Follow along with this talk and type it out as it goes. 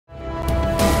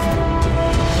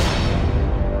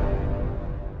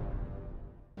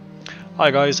Hi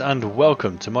guys, and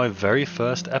welcome to my very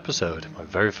first episode, my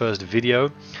very first video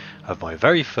of my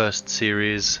very first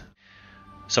series.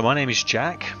 So my name is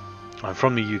Jack, I'm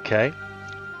from the UK,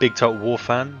 big Total War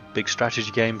fan, big strategy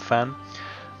game fan,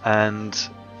 and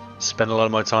spend a lot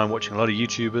of my time watching a lot of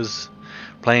YouTubers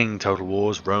playing Total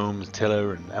Wars, Rome, Attila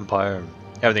and Empire and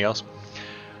everything else.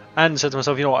 And said to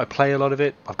myself, you know what, I play a lot of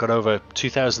it, I've got over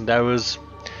 2,000 hours,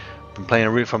 been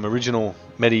playing from original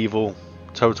medieval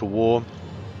Total War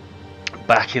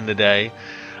back in the day,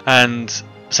 and said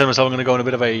to myself I'm going to go on a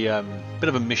bit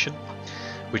of a mission,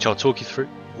 which I'll talk you through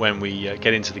when we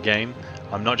get into the game.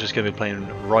 I'm not just going to be playing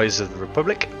Rise of the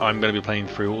Republic, I'm going to be playing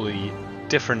through all the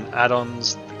different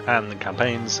add-ons and the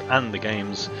campaigns and the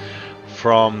games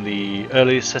from the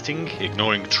earliest setting,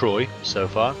 ignoring Troy so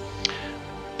far,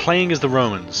 playing as the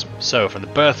Romans, so from the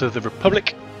birth of the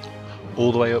Republic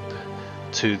all the way up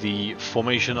to the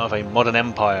formation of a modern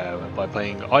empire by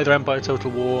playing either Empire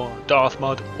Total War, Darth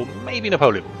Mod, or maybe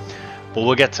Napoleon. But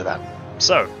we'll get to that.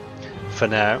 So, for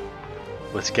now,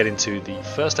 let's get into the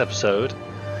first episode,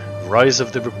 Rise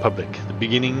of the Republic, the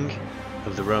beginning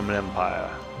of the Roman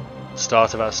Empire, the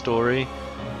start of our story,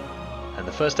 and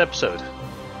the first episode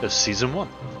of Season 1.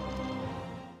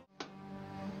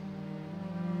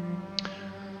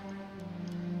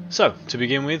 So, to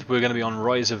begin with, we're going to be on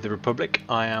Rise of the Republic.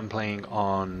 I am playing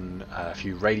on a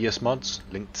few RADIOUS mods,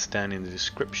 linked down in the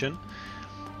description.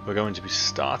 We're going to be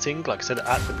starting, like I said,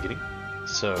 at the beginning.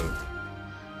 So,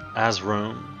 as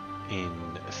Rome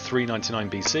in 399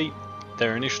 BC,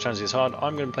 their initial challenge is hard.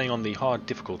 I'm going to be playing on the hard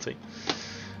difficulty.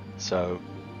 So,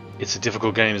 it's a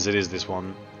difficult game as it is, this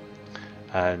one.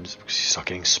 And you start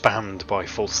getting spammed by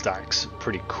full stacks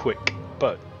pretty quick.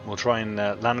 But we'll try and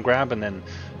land grab and then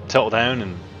settle down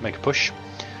and make a push.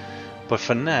 But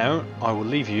for now, I will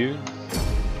leave you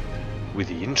with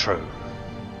the intro.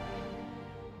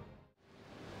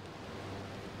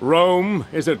 Rome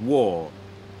is at war.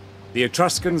 The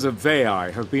Etruscans of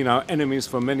Veii have been our enemies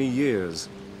for many years,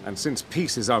 and since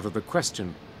peace is out of the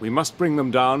question, we must bring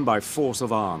them down by force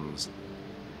of arms.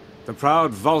 The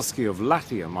proud Volsci of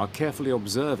Latium are carefully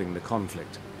observing the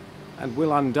conflict, and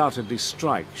will undoubtedly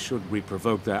strike should we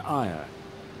provoke their ire.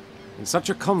 In such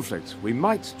a conflict, we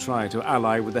might try to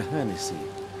ally with the Hernici.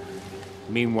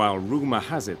 Meanwhile, rumor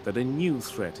has it that a new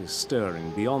threat is stirring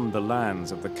beyond the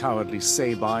lands of the cowardly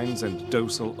Sabines and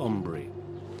docile Umbri.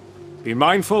 Be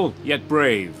mindful, yet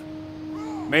brave.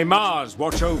 May Mars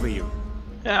watch over you.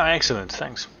 Yeah, excellent,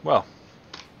 thanks. Well,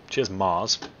 cheers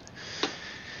Mars.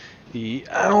 The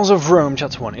Annals of Rome,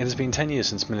 Chapter 1. It has been 10 years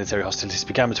since military hostilities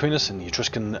began between us and the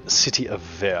Etruscan city of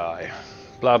Veii.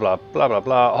 Blah blah blah blah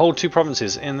blah. Hold 2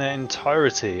 provinces in their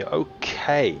entirety.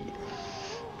 Okay.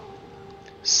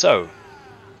 So,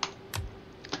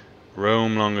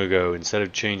 Rome long ago, instead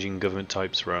of changing government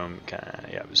types, Rome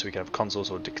can, so we can have consuls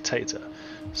or dictator.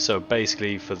 So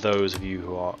basically, for those of you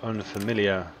who are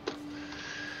unfamiliar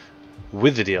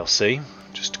with the DLC,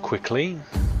 just quickly,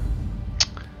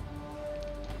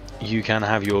 you can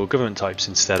have your government types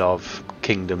instead of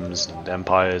kingdoms and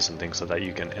empires and things like that.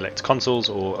 You can elect consuls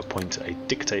or appoint a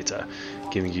dictator,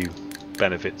 giving you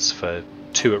benefits for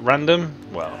 2 at random,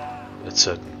 well, at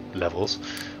certain levels,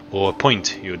 or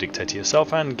appoint your dictator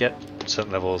yourself and get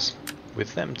certain levels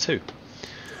with them too.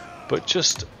 But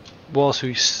just whilst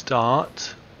we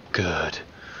start, good,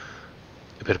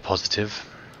 a bit of positive,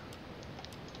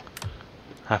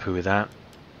 happy with that.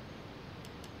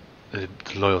 The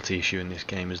loyalty issue in this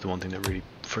game is the one thing that really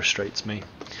frustrates me.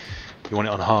 You want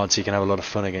it on hard so you can have a lot of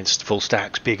fun against full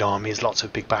stacks, big armies, lots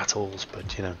of big battles,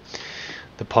 but you know,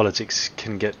 the politics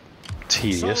can get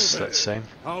tedious, let's say.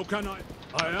 How can I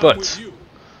but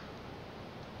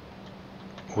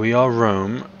we are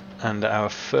Rome, and our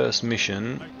first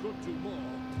mission,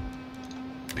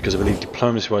 because I believe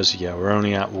diplomacy was, yeah, we're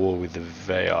only at war with the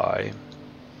Veii.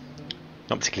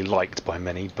 Not particularly liked by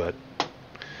many, but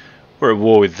we're at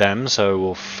war with them, so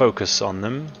we'll focus on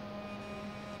them.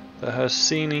 The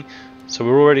Hercini, so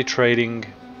we're already trading,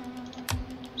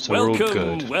 so we're all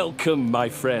good. Welcome, my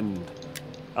friend.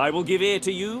 I will give ear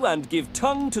to you and give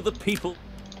tongue to the people.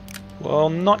 Well,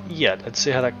 not yet. Let's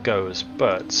see how that goes,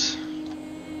 but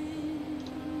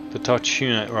the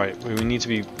Tartuna, right, we need to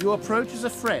be... You approach as a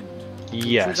friend.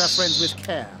 Yes. Treat our friends with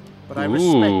care, but I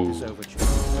respect this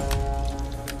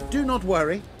overture. Do not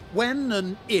worry. When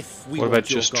and if we What about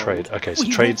just gold, trade? Okay, so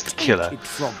trade's the killer.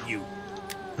 From you.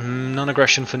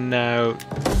 Non-aggression for now.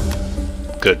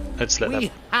 Good. Let's let that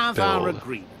We have our build.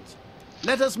 agreement.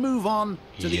 Let us move on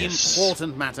to Yes. the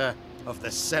important matter of the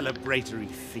celebratory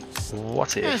feast.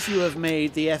 What if? As you have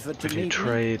made the effort to Would you meet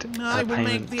trade me, I will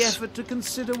make the payments? effort to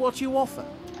consider what you offer.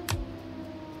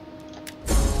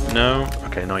 No?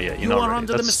 Okay, not yet. You're You not are ready.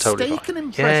 under That's the totally mistaken fine.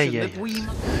 impression Yeah. that we...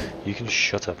 You can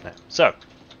shut up now. So,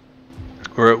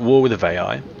 we're at war with the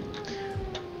Veii.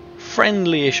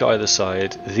 Friendly-ish either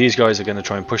side. These guys are going to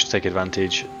try and push to take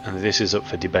advantage, and this is up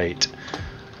for debate.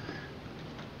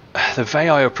 The Veii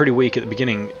are pretty weak at the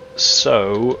beginning,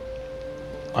 so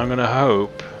I'm going to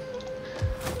hope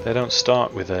they don't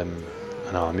start with an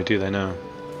army, do they? No.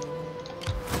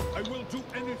 I will do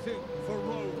anything for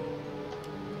Rome.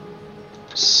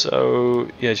 So,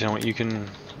 yeah, do you know what? You can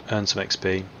earn some XP.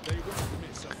 They will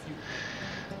miss a few.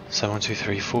 So 1, 2,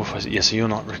 3, 4, 5, 6. Yeah, so you're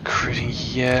not recruiting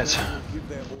yet. Give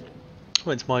their all.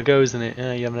 Well, it's my go, isn't it?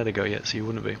 Yeah, you haven't had a go yet, so you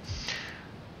wouldn't be.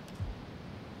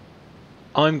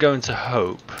 I'm going to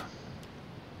hope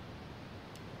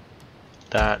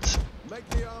that... Make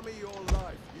the army your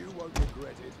life. You won't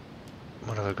regret it.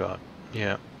 What have I got?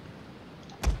 Yeah.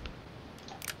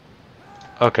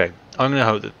 Okay, I'm going to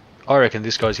hope that... I reckon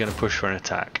this guy's going to push for an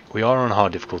attack. We are on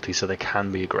hard difficulty, so they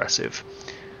can be aggressive.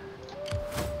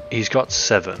 He's got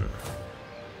 7.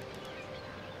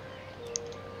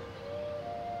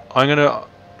 I'm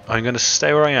gonna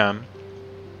stay where I am.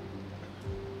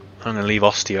 I'm gonna leave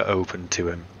Ostia open to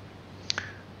him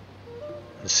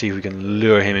and see if we can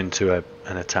lure him into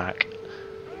an attack.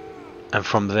 And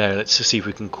from there, let's just see if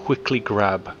we can quickly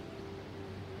grab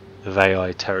the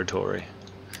Veii territory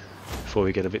before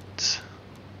we get a bit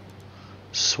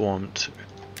swamped.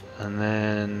 And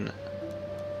then,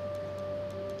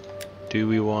 do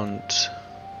we want?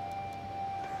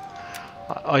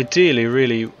 Ideally,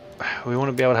 really. We want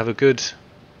to be able to have a good...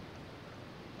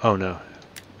 Oh no,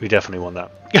 we definitely want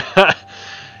that.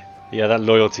 Yeah, that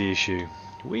loyalty issue.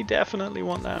 We definitely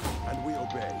want that. And we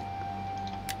obey.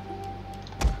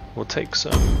 We'll take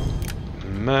some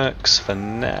mercs for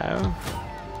now.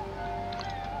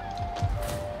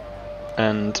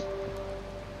 And...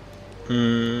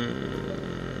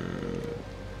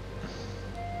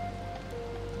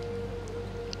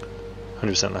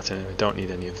 100% Latin, we don't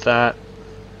need any of that.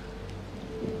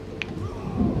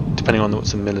 Depending on what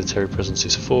the military presence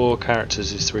is for,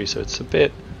 characters is 3, so it's a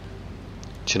bit...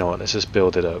 Do you know what, let's just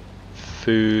build it up.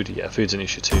 Food, yeah, food's an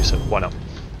issue too, so why not?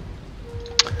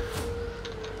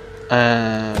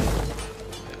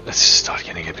 Let's start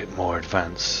getting a bit more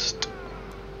advanced.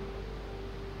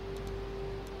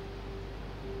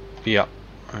 Yeah,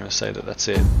 I'm going to say that that's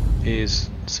it.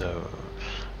 So,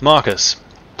 Marcus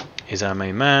is our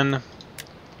main man.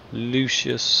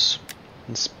 Lucius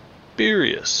and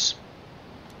Spurius.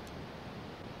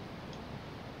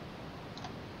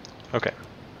 Okay.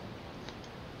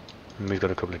 And we've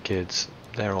got a couple of kids.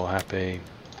 They're all happy.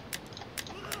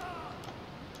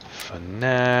 For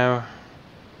now.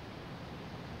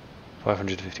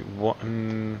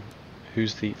 551.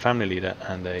 Who's the family leader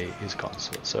and his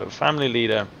consort? So family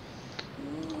leader.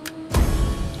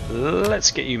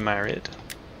 Let's get you married.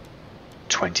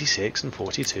 26 and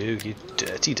 42. You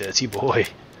dirty, dirty boy.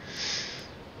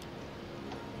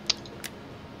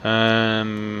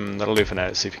 That'll do for now.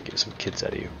 Let's see if we can get some kids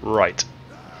out of you. Right.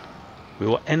 We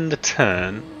will end the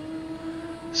turn.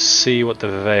 See what the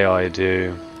Veii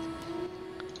do.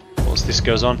 Once this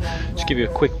goes on, just give you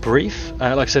a quick brief.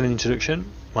 Like I said in the introduction,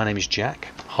 my name is Jack.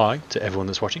 Hi to everyone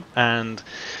that's watching. And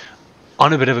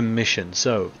on a bit of a mission.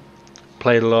 So,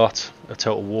 played a lot of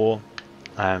Total War.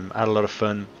 Had a lot of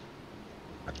fun.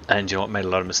 And you know what? Made a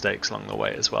lot of mistakes along the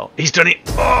way as well. He's done it!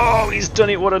 Oh, he's done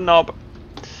it! What a knob!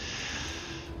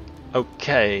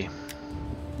 Okay.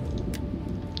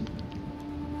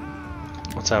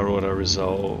 What's our order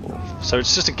resolve? So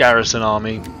it's just a garrison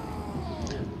army.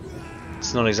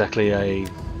 It's not exactly a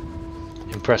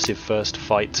impressive first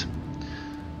fight.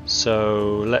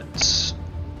 So let's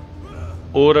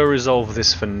auto resolve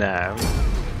this for now. Do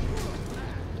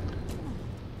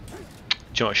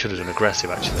you know what? I should have done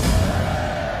aggressive actually.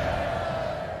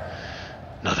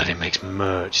 Not that it makes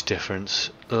much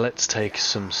difference. Let's take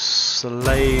some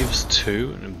slaves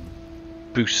too and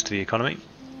boost the economy.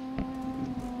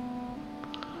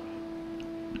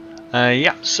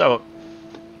 Yeah, so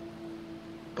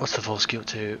what's the Volsky up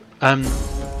to?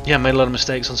 Yeah, made a lot of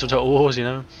mistakes on some Total Wars, you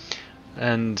know,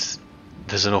 and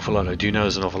there's an awful lot. I do know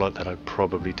there's an awful lot that I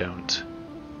probably don't.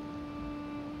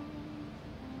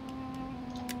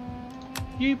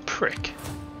 You prick.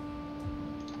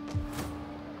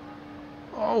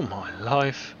 Oh my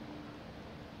life.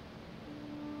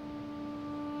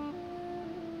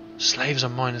 Slaves are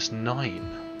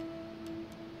 -9.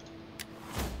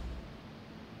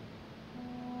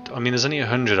 I mean, there's only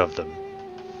 100 of them.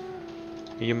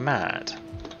 Are you mad?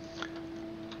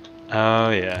 Oh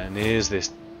yeah, and here's this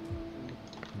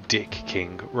Dick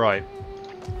King. Right.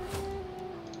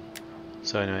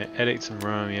 So anyway, edicts in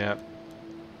Rome, yeah.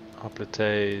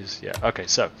 Hoplites, yeah, okay,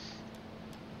 so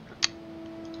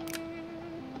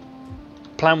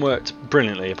plan worked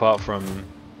brilliantly apart from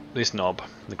this knob,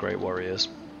 the Great Warriors.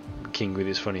 King with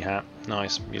his funny hat,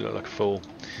 nice, you look like a fool.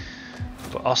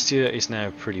 But Ostia is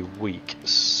now pretty weak,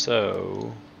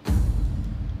 so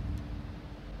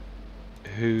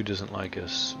who doesn't like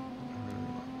us?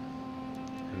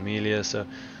 Amelia, so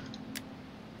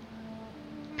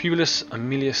Publius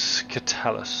Aemilius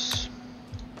Catullus.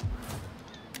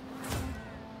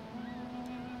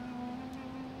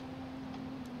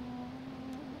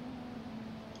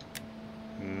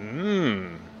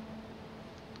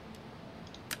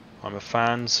 I'm a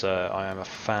fan, sir. I am a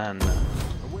fan.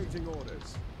 Awaiting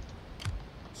orders.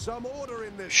 Some order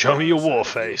in this. Show me your war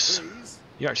face.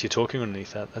 You're actually talking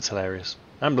underneath that. That's hilarious.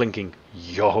 I'm blinking.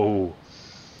 Yo.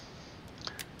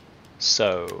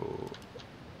 So,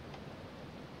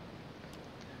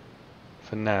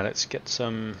 for now, let's get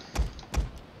some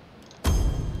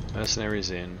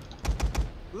mercenaries in.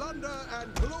 Plunder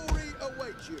and glory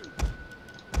await you.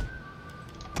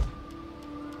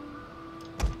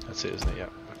 That's it, isn't it?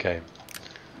 Yep. Okay.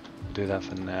 We'll do that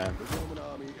for now. The Roman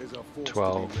army is a force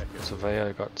 12. to be reckoned So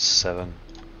Veii got 7. with.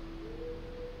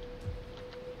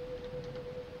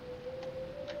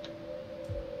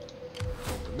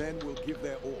 The men will give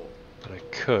their all. But I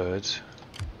could.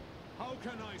 How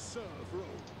can I serve Rome?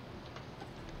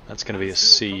 That's going to be a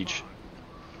siege.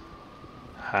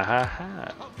 Ha ha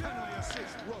ha. How can I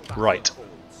assist Rome? Right.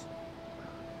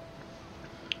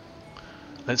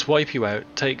 Let's wipe you out,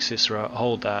 take Sisera,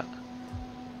 hold that,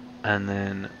 and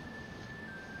then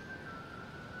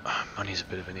money's a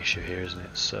bit of an issue here, isn't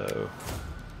it? So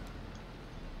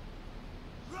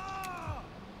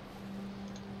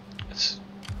let's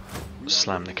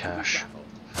slam the cash.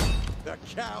 The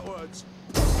cowards,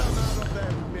 put them out of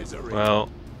their misery. Well,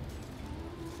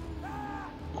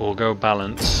 we'll go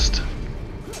balanced.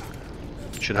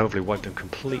 Should hopefully wipe them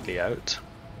completely out.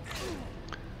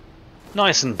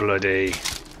 Nice and bloody.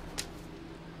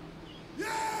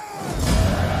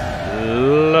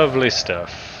 Lovely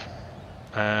stuff.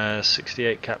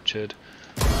 68 captured.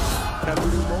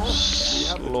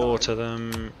 Slaughter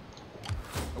them.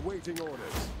 Awaiting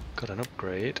orders. Got an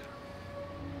upgrade.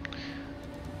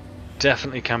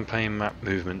 Definitely campaign map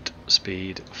movement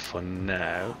speed for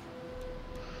now.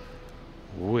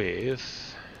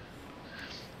 With...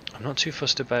 I'm not too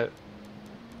fussed about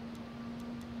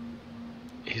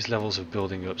his levels of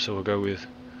building up, so we'll go with...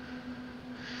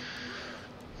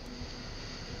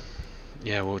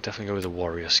 Yeah, we'll definitely go with the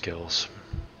warrior skills.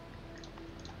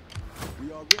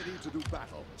 We are ready to do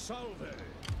battle. Salve.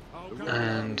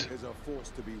 And Is a force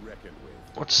to be reckoned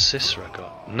with. what's Sisera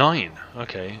got? 9.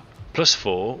 Okay. Plus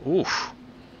 4. Oof.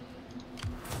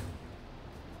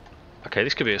 Okay,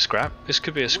 this could be a scrap. This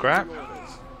could be a scrap.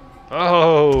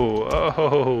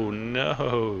 Oh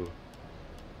no.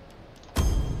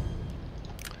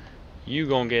 You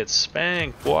gonna get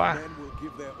spanked, boy. Men will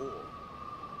give their all.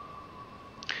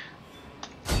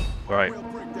 Right. We'll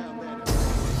bring down their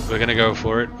We're gonna go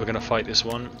for it. We're gonna fight this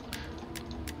one.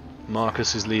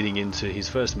 Marcus is leading into his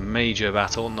first major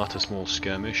battle, not a small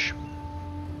skirmish.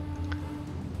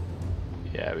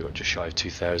 Yeah, we got just shy of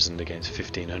 2,000 against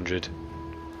 1,500.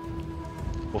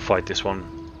 We'll fight this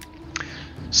one.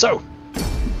 So,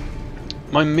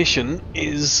 my mission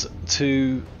is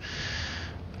to...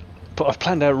 But I've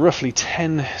planned out roughly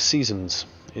 10 seasons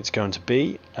it's going to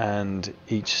be, and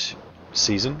each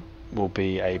season will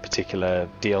be a particular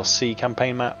DLC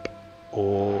campaign map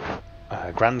or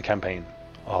a grand campaign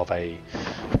of a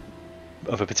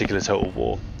particular Total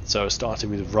War. So starting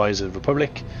with Rise of the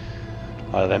Republic,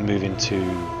 I'll then move into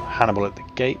Hannibal at the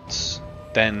Gates,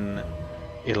 then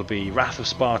it'll be Wrath of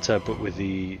Sparta but with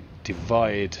the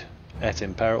Divide et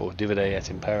Impera or Divide et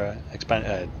Impera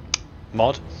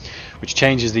mod, which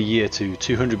changes the year to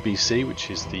 200 BC,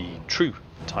 which is the true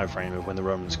time frame of when the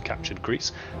Romans captured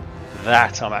Greece.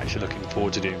 That I'm actually looking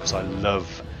forward to doing because I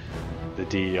love the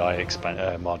DEI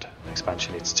mod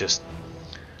expansion. It's just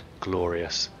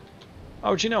glorious.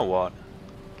 Oh, do you know what?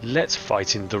 Let's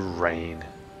fight in the rain.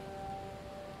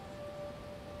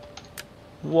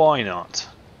 Why not?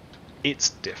 It's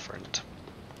different.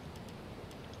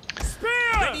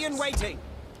 Ready and waiting.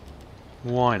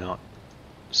 Why not?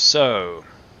 So,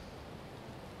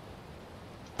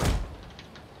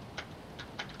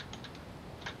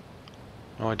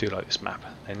 oh, I do like this map.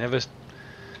 They never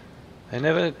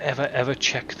ever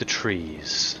check the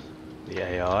trees. The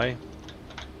AI.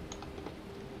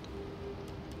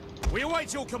 We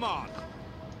await your command.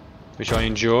 Which I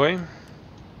enjoy.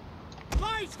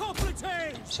 Light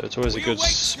Hoplites! So it's always a good Your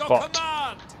spot.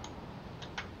 command.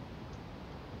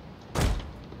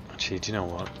 Actually, Actually, do you know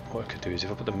what? What I could do is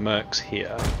if I put the mercs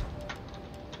here.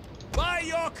 By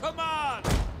your command!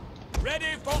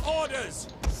 Ready for orders!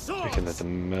 We can let the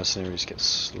mercenaries get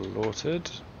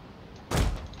slaughtered.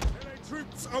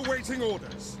 Troops awaiting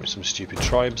orders. With some stupid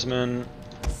tribesmen.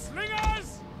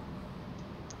 Slingers!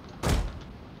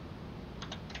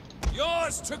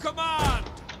 Yours to command!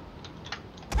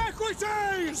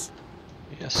 Equities!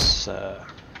 Yes, sir.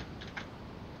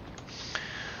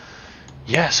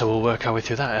 Yeah, so we'll work our way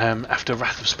through that. After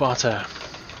Wrath of Sparta,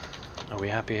 are we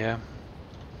happy here?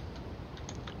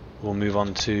 We'll move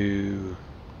on to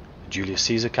the Julius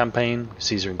Caesar campaign,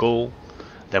 Caesar in Gaul.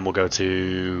 Then we'll go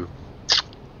to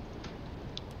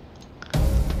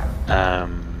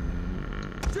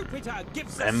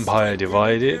Empire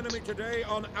Divided.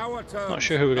 Not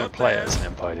sure who we're going to play as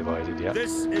Empire Divided yet.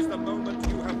 This is the moment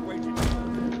you have waited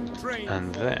for. Train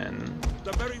And then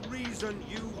the very reason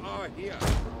you are here.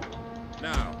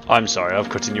 Now, I'm sorry, I've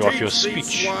cutting you off your teach these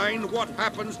speech. swine what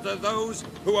happens to those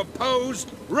who oppose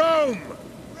Rome.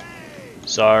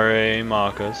 Sorry,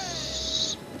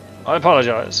 Marcus. I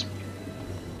apologise.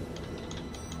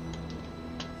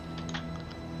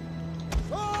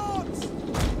 Swords!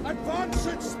 Advance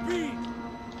at speed!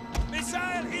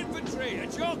 Missile infantry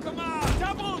at your command!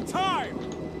 Double time!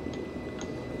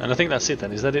 And I think that's it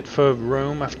then. Is that it for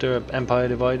Rome after Empire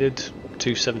Divided?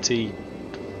 270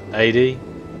 AD?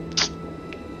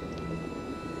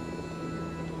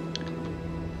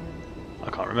 I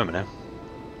can't remember now.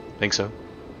 Think so.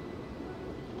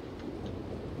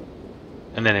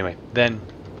 And anyway, then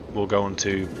we'll go on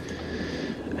to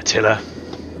Attila,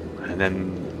 and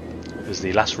then there's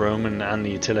the last Roman and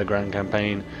the Attila Grand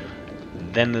Campaign.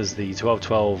 Then there's the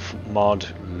 1212 mod.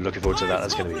 Looking forward to that.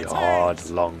 That's going to be a hard,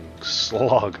 long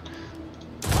slog.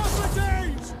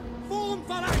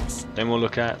 Then we'll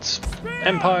look at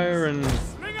Empire and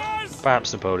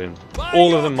perhaps Napoleon.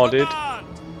 All of them modded.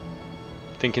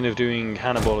 Thinking of doing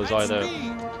Hannibal as either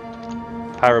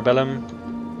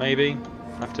Parabellum, maybe,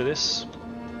 after this.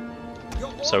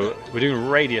 So we're doing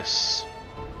Radius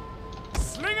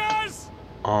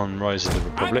on Rise of the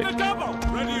Republic. Ready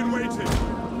and waiting.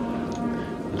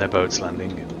 Their boats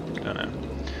landing. Don't know.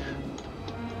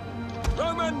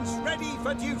 Romans ready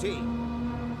for duty.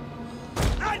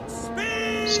 At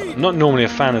speed! So I'm not normally a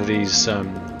fan of these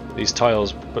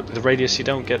tiles, but with the Radius you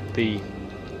don't get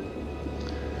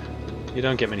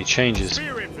many changes.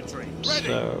 Spear infantry.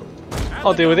 So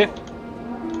I'll deal with it.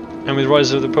 And with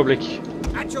Rise of the Republic,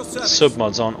 At your service.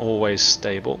 submods aren't always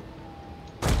stable.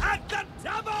 At the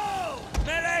double!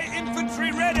 Melee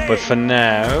infantry ready! But for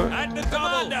now, At the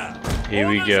double! here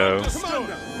we go.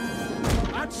 Commander.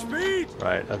 At speed.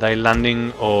 Right, are they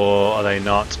landing or are they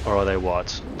not, or are they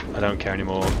what? I don't care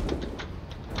anymore.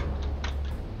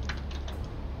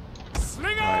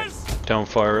 Right, don't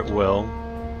fire at will.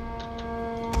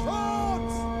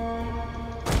 Swords!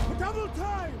 Double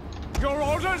time. Your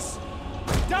orders!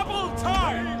 Double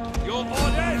time! Your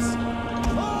orders!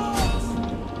 Swords!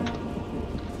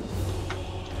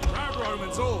 Grab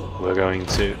Romans all! We're going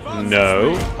to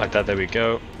no, like that. There we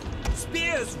go.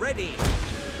 Spears ready!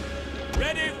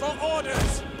 Ready for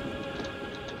orders!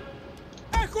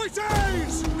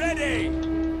 Equities! Ready!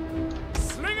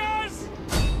 Slingers!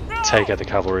 No! Take out the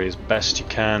cavalry as best you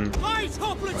can. Light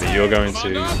hoplites! Right, you're going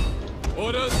to.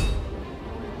 Orders!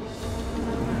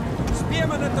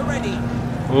 Spearmen at the ready!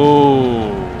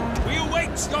 Ooh, We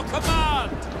await your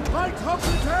command! Light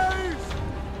hoplites!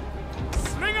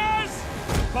 Slingers!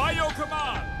 By your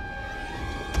command!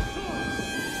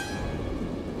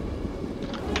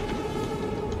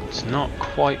 it's not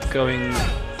quite going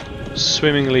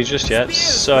swimmingly just yet.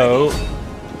 So,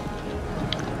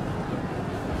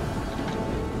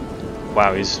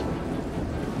 wow, he's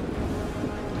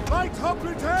Light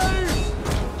hoplites!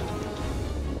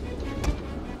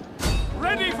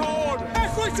 Ready for order!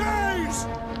 Equities!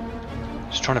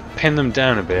 just trying to pin them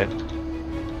down a bit.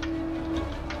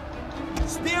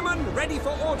 Spearmen ready for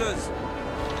orders!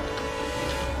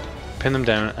 Pin them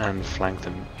down and flank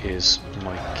them is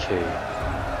my key.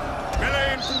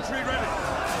 Melee infantry ready.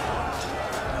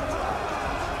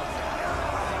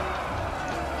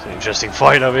 It's an interesting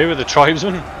fight over here with the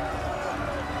tribesmen.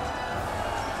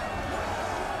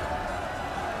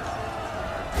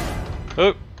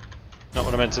 Oh, not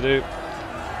what I meant to do.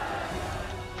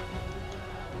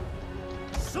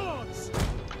 Swords!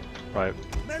 Right,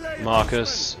 Melee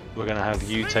Marcus, we're going to have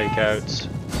you take out.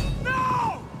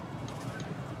 No!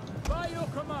 By your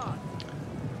command!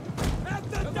 At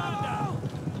the double!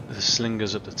 The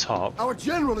slingers at the top. Our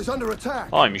general is under attack.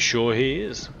 I'm sure he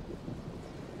is.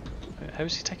 How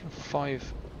is he taking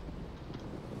 5?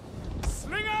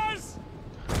 Slingers!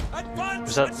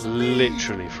 Is that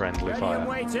literally friendly fire?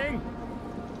 Waiting.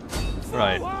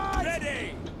 Right.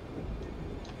 Ready!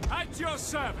 At your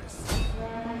service!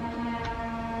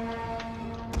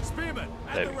 Spearman,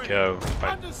 at There the we ready. go.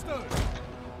 Right. Understood!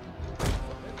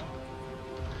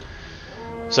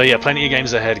 So yeah, plenty of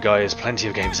games ahead, guys. Plenty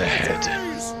of games ahead.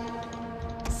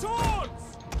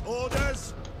 Swords!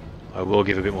 Orders. I will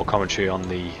give a bit more commentary on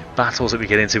the battles that we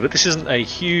get into, but this isn't a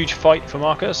huge fight for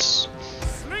Marcus.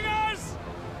 Slingers!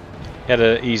 He had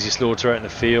an easy slaughter out in the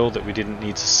field that we didn't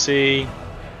need to see.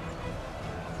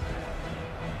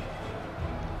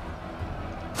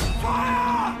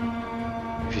 Fire!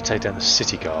 If you take down the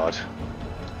city guard,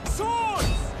 Swords!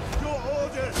 Your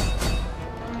orders.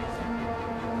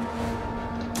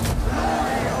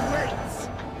 Glory awaits.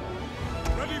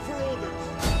 Ready for orders.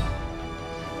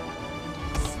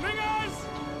 Slingers!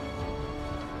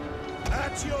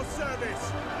 At your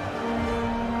service.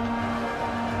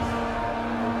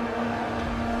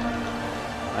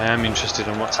 I am interested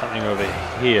in what's happening over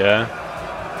here.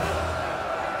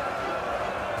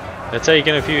 They're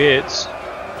taking a few hits.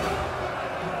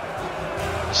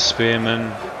 The spearmen.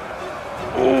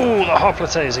 Ooh, the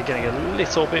hoplites are getting a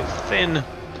little bit thin.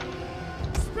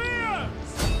 Spears!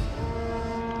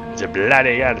 It's a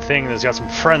bloody good thing that's got some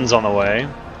friends on the way.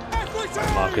 Equities!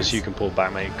 Marcus, you can pull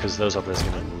back, mate, because those hoplites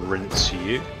are going to rinse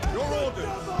you. Your orders.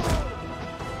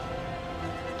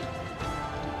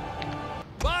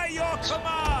 By your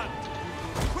command!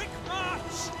 Quick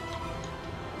march!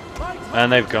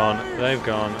 And they've gone. They've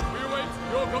gone. We await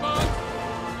your command!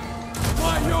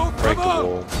 By your Break the command!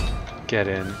 wall. Get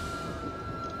in.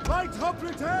 Fight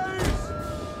hoplites!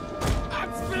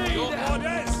 At speed! Your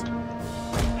orders!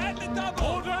 At the double!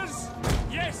 Orders!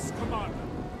 Yes, Commander!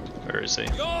 Where is he?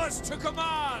 Yours to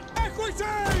command!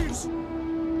 Equities!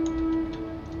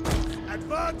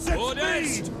 Advance at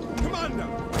Orders! speed. Commander,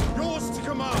 yours to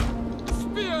command.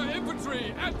 Spear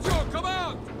infantry at your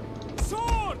command!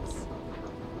 Swords!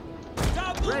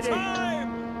 Double Ready. time!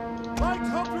 Fight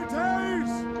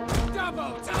hoplites!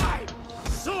 Double time!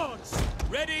 Swords!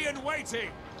 Ready and waiting!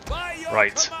 By your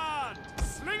Right. command!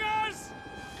 Slingers!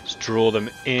 Let's draw them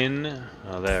in.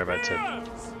 Oh, they're about to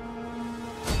Spears!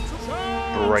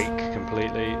 break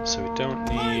completely, so we don't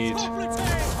need.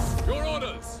 Your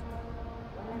orders!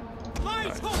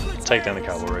 Take down the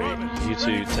cavalry. You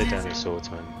two take down the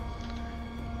swordsmen.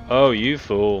 Oh, you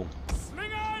fool.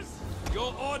 Slingers!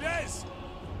 Your orders!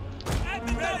 At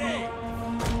the ready!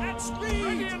 At speed!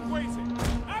 Ready and waiting!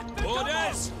 At the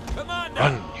orders! Commander!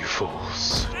 Run, you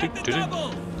fools. At the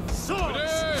double!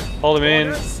 Swords! Hold them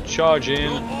in. Charge Your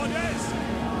in. orders!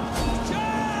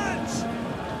 Charge!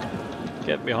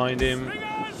 Get behind him.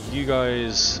 Slingers! You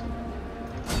guys.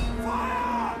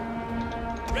 Fire!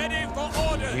 Ready for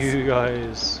orders! You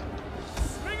guys.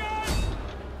 Slingers!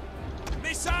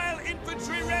 Missile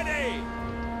infantry ready!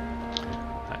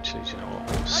 Actually, do you know what?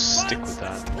 We'll stick with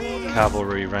that.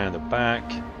 Cavalry round the back.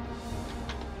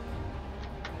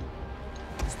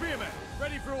 Spearmen,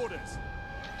 ready for orders!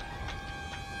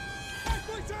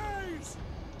 Equities!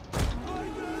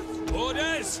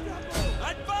 Orders!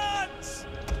 Advance!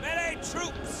 Melee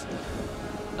troops!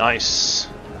 Nice.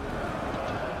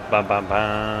 Bam, bam,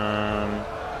 bam.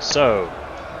 So,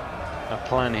 our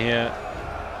plan here.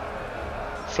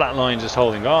 Flatline just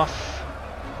holding off.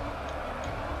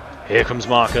 Here comes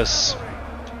Marcus.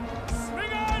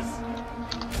 Slingers!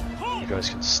 You guys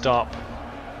can stop.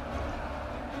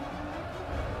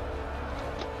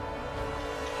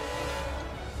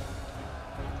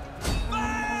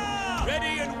 Fire!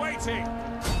 Ready and waiting!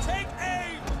 Take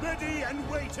aim! Ready and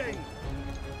waiting.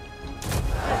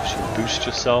 Obviously boost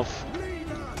yourself.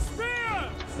 Spear!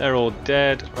 They're all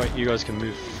dead. Right, you guys can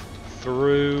move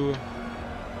through.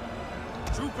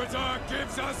 Jupiter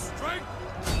gives us strength!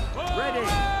 Ready.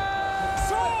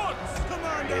 Swords! There he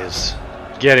Commander, is.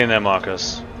 Get in there,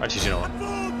 Marcus. Actually, do you know what?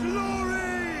 for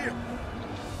glory.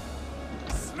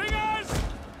 Slingers!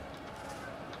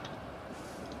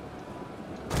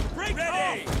 Break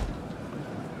ready!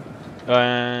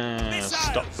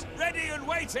 Stop. Missiles! Ready and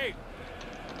waiting!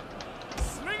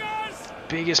 Slingers!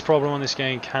 Biggest problem on this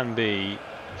game can be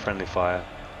friendly fire.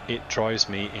 It drives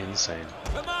me insane.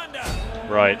 Commander!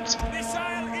 Right.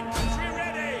 Missile infantry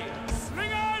ready!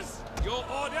 Slingers! Your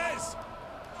orders!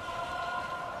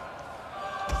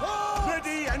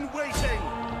 Ready and waiting.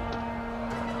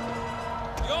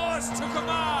 Yours to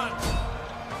command!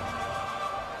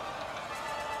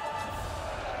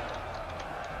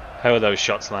 How are those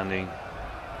shots landing?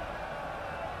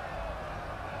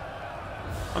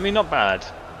 I mean, not bad.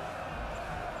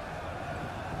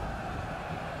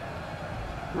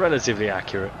 Relatively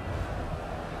accurate.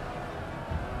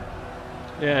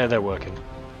 Yeah, they're working.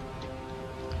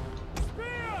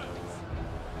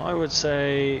 I would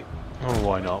say, oh,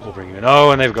 why not? We'll bring you in.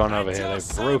 Oh, and they've gone over here.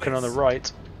 They've broken on the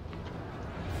right.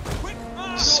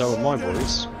 So have my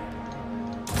boys.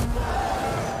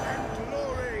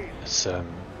 Let's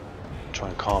try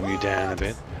and calm you down a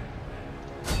bit.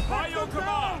 By your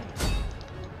command!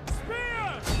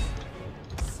 Spears!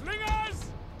 Slingers!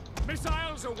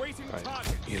 Missiles awaiting Right,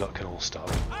 target. you lot can all stop.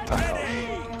 I'm Back ready!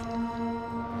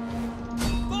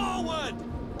 Forward!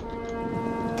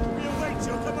 We await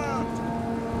your command.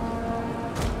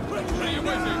 Quickly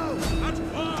awaiting! At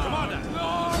Commander!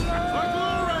 For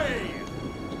glory!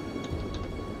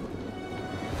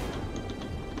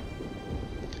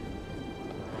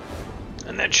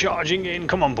 And they're charging in.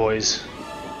 Come on, boys.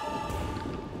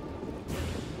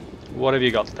 What have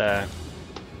you got there?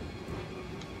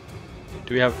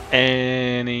 Do we have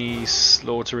any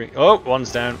slaughtering? Oh,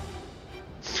 one's down.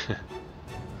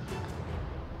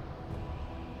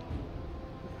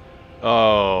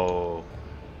 Oh,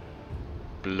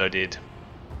 blooded.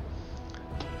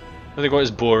 I think quite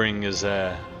as boring as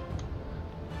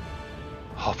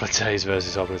Hoplites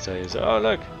versus Hoplites. Oh,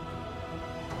 look,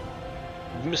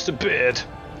 Mr. Beard.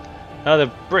 Oh,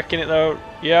 they're bricking it though.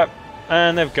 Yep,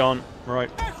 and they've gone. Right.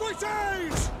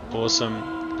 Equities!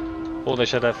 Awesome. All they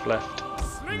should have left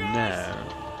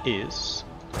now is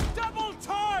Double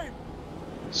time!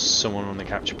 someone on the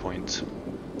capture point.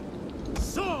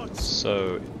 Swords!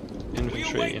 So, We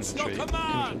infantry, await infantry, your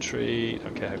command. infantry.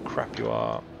 Don't care how crap you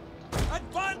are.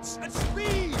 Advance at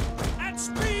speed! At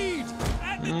speed!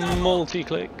 At the double!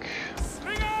 Multi-click.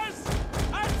 Slingers!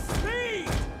 At speed!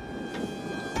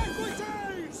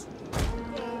 Equities!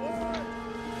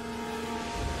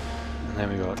 And then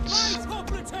we got. Light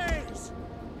hoplites!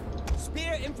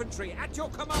 Spear infantry at your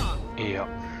command! Yep.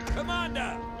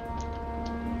 Commander!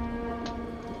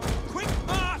 Quick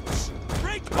march!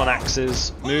 Break Come on, off!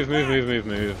 axes. Move, move, move, move,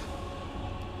 move.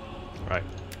 Right.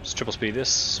 Let's triple speed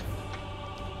this.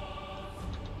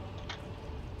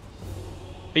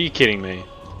 Are you kidding me?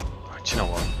 Right, do you know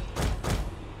what?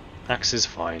 Axe is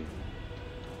fine.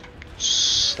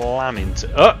 Slam into.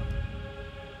 Oh!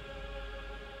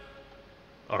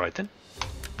 Alright then.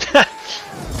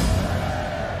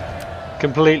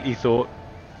 Completely thought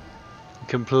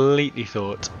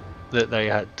that they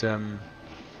had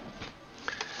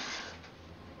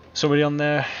somebody on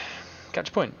their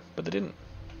catch point, but they didn't.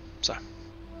 So.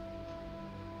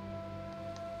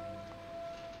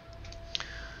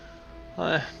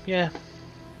 Yeah.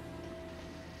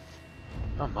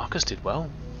 Oh, Marcus did well.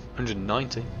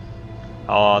 190.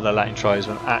 Oh, the Latin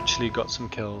tribesmen actually got some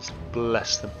kills.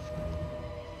 Bless them.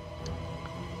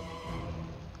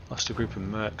 Lost a group of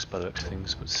mercs by the looks of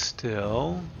things, but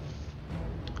still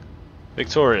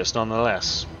victorious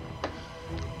nonetheless.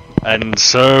 And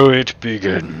so it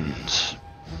begins.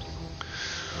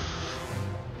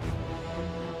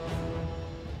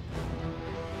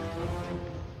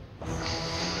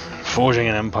 Forging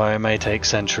an empire may take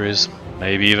centuries,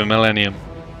 maybe even millennium.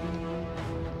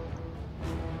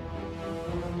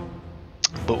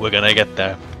 But we're gonna get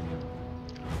there.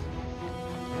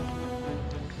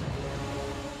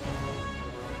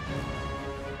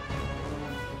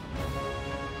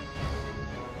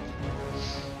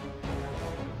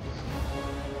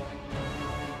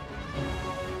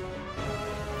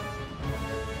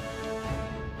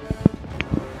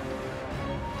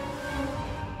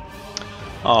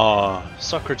 Ah,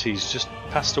 Socrates just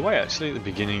passed away actually at the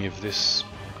beginning of this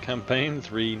campaign,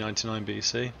 399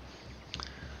 BC.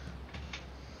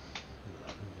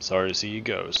 Sorry to see you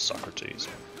go, Socrates.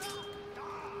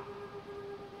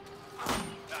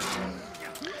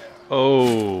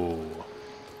 Oh,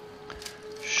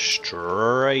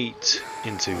 straight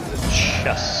into the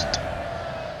chest.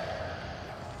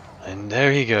 And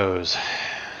there he goes.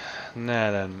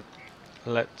 Now then,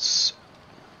 let's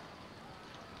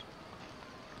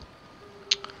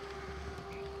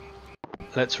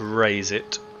raise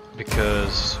it,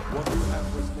 because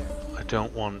I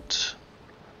don't want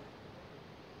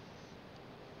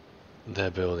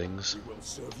their buildings.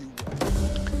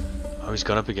 Oh, he's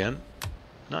gone up again.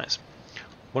 Nice.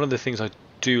 One of the things I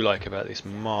do like about this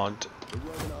mod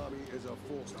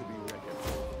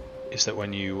is that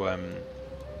when you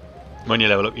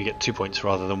level up, you get 2 points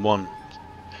rather than 1.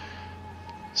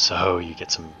 So you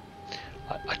get some.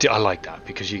 I like that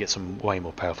because you get some way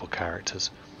more powerful characters.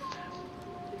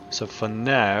 So for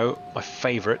now, my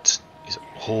favourite is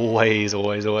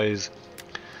always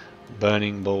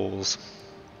burning balls.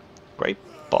 Great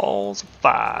balls of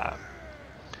fire.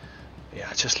 Yeah,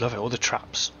 I just love it. All the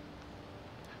traps.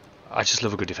 I just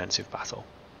love a good defensive battle.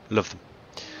 Love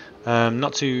them.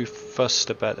 Not too fussed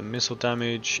about the missile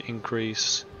damage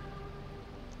increase.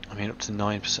 I mean, up to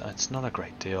 9%. It's not a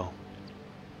great deal.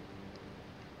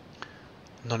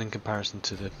 Not in comparison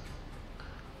to the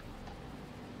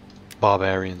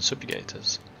barbarian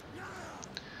subjugators.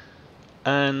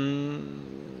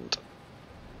 And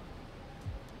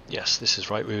yes, this is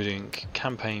right. We were doing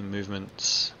campaign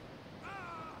movements.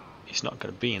 He's not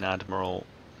going to be an admiral,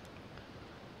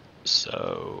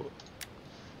 so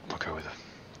we'll go with a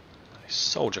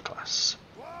soldier class.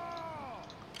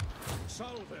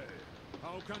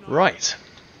 Right.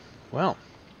 Well,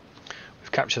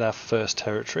 we've captured our first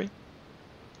territory.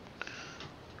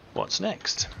 What's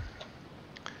next?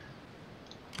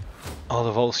 Are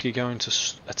the Volsci going to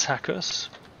attack us?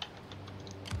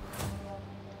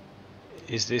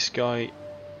 Is this guy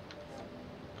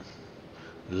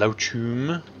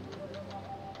Lauchum?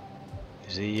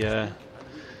 Is he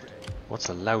what's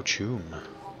a Lauchum?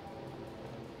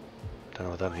 Don't know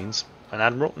what that means. An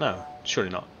admiral? No, surely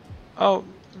not. Oh,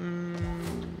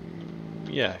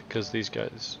 yeah, because these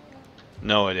guys.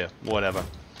 No idea. Whatever.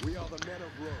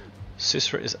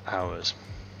 Sisra is ours.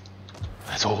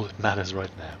 That's all that matters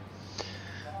right now.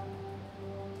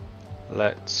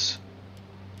 Let's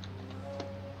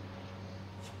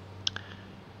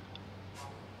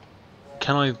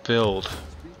can I build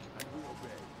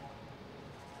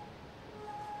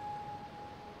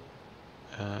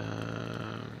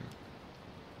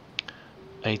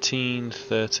 18,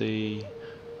 30.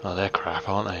 Oh, they're crap,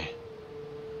 aren't they?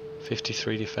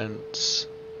 53 defense.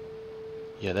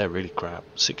 Yeah, they're really crap.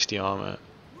 60 armor.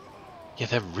 Yeah,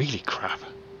 they're really crap.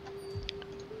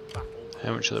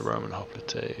 How much are the Roman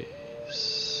hoplites?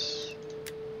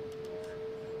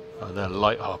 Oh, they're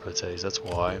light hoplites, that's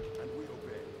why.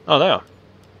 Oh, they are.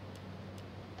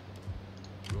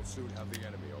 We'll soon have the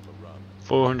enemy on the run.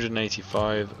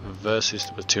 485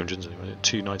 versus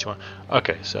 291.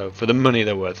 Okay, so for the money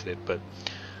they're worth it, but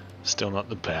still not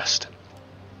the best.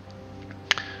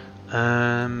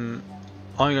 I'm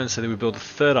going to say that we build a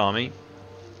third army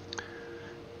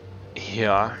here.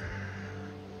 Are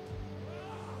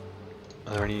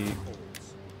there any?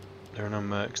 There are no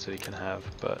mercs that he can have,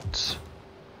 but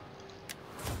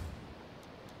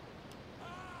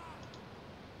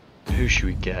who should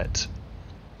we get?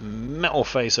 Metal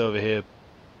face over here.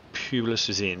 Publius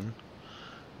is in.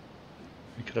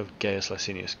 We could have Gaius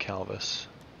Licinius Calvus.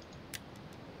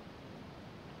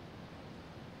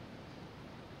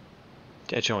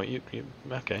 Yeah, John, you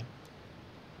okay?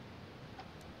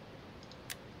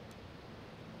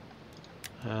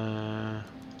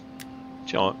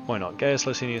 John, why not? Gaius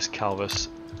Licinius Calvus.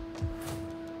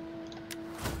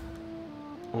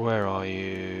 Where are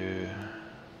you?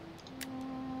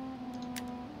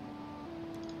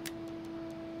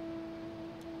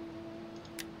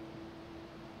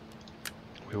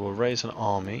 We will raise an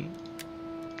army.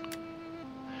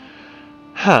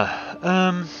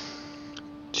 Huh.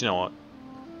 Do you know what?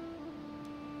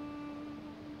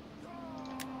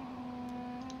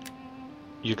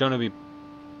 You're going to be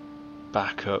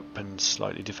back up and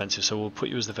slightly defensive, so we'll put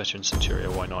you as the veteran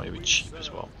centurion. Why not? It'll be cheap as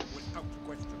well.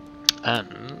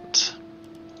 And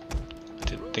I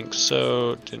didn't think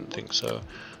so.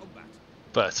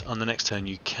 But on the next turn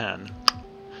you can,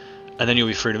 and then you'll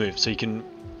be free to move. So you can,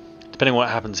 depending on what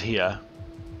happens here.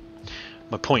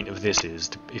 My point of this is,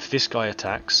 if this guy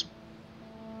attacks,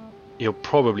 he'll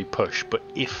probably push. But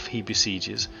if he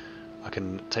besieges, I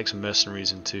can take some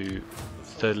mercenaries into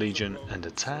 3rd Legion and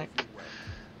attack.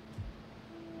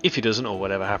 If he doesn't, or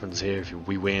whatever happens here, if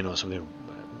we win or something,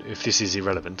 if this is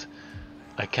irrelevant,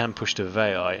 I can push to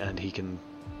Veii and he can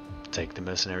take the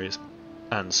mercenaries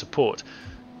and support,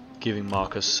 giving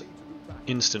Marcus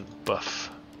instant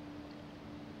buff.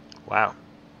 Wow.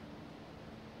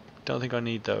 Don't think I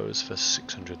need those for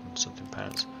 600 and something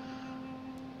pounds.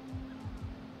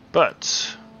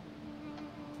 But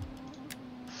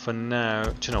for now,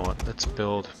 do you know what? Let's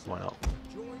build. Why not?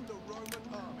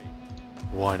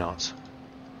 Why not?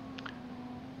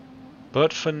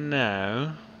 But for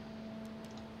now,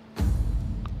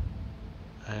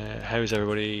 how's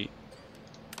everybody?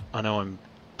 I know I'm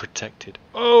protected.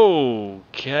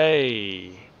 Okay.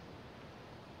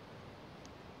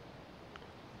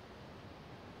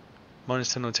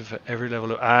 Minus 10 for every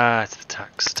level of it's the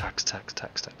tax.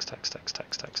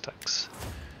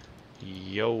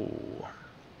 Yo.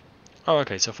 Oh,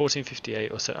 okay. So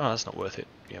 1458 or so. Oh, that's not worth it.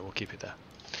 Yeah, we'll keep it there.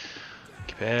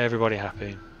 Keep everybody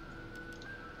happy.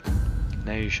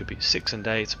 Now you should be 6 and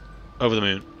 8. Over the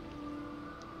moon.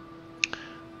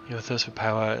 Your thirst for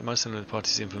power. Most of the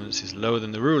party's influence is lower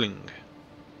than the ruling.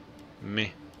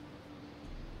 Meh.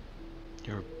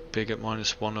 You're big at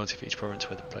 -1 loyalty for each province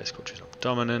where the place culture is not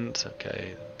dominant.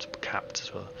 Okay, it's capped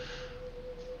as well.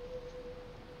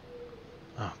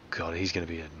 Oh God, he's going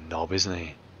to be a knob, isn't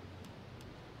he?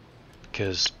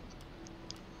 Because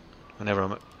whenever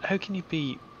I'm... How can you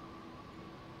be...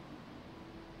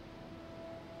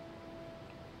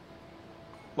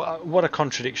 What a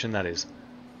contradiction that is.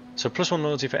 So +1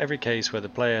 loyalty for every case where the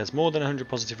player has more than 100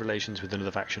 positive relations with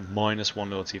another faction, -1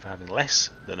 loyalty for having less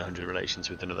than 100 relations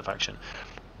with another faction.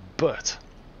 But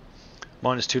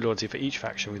 -2 loyalty for each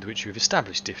faction with which you've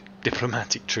established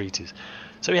diplomatic treaties.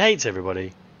 So he hates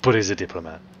everybody, but is a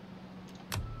diplomat.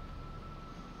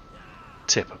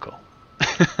 Typical.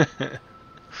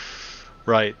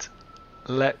 Right,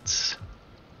 let's...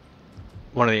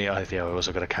 I think I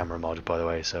also got a camera mod, by the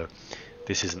way, so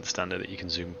this isn't standard that you can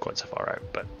zoom quite so far out,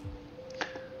 but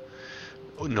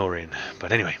nor in.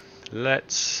 But anyway,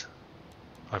 let's...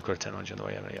 I've got a technology on the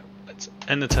way, haven't I? Yeah. Let's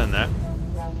end the turn there.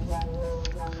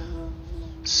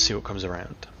 See what comes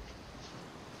around.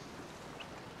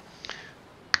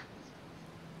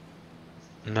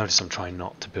 Notice I'm trying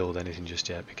not to build anything just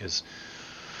yet, because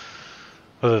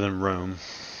other than Rome,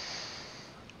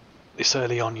 this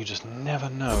early on you just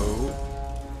never know.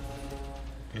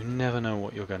 You never know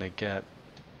what you're going to get.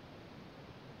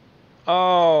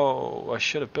 Oh, I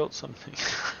should have built something.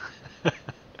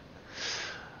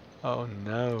 Oh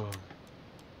no.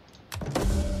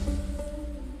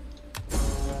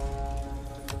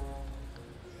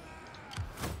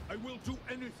 I will do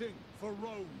anything for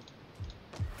Rome.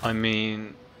 I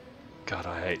mean, God,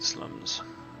 I hate slums.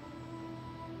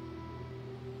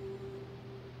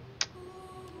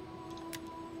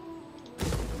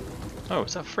 Oh,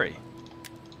 is that free?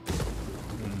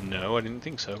 No, I didn't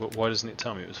think so, but why doesn't it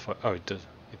tell me it was free? Oh, it does.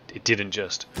 It didn't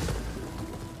just.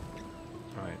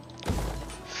 Right.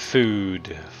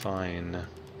 Food, fine.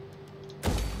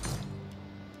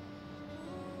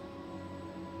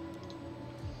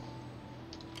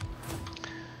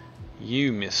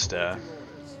 You, mister.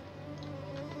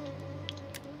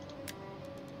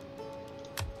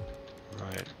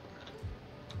 Right.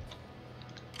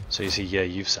 So you see, yeah,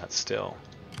 you've sat still.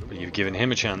 But you've given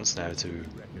him a chance now to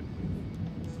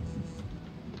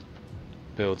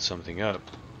build something up.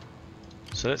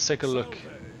 So let's take a look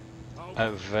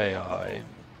at Veii.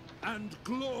 And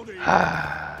glory.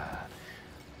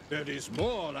 There is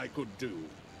more I could do.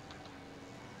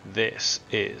 This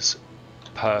is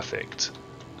perfect.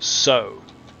 So,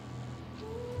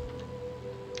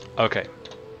 okay,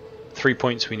 3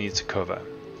 points we need to cover.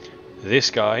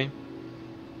 This guy,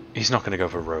 he's not going to go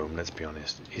for Rome, let's be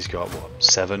honest. He's got, what,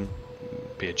 7?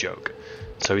 Be a joke.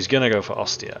 So he's going to go for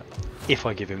Ostia, if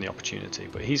I give him the opportunity.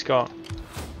 But he's got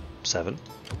 7.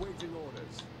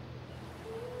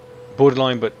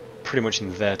 Borderline, but pretty much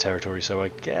in their territory, so I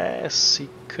guess he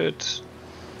could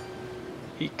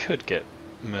get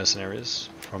mercenaries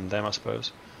from them, I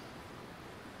suppose.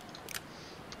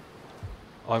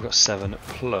 I've got 7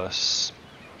 plus.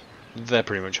 They're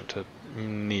pretty much up to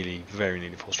nearly, very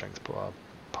nearly full strength,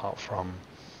 apart from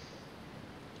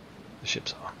the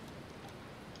ships are.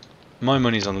 My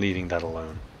money's on leaving that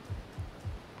alone.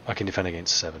 I can defend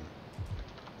against 7.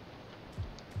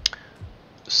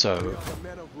 So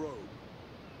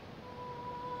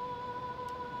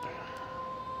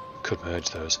could merge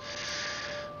those.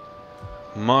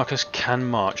 Marcus can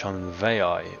march on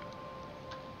Veii,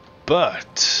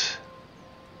 but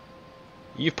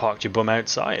you've parked your bum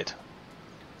outside.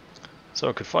 So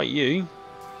I could fight you,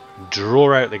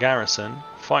 draw out the garrison,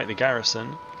 fight the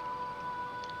garrison,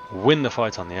 win the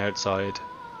fight on the outside,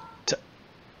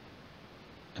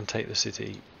 and take the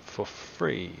city for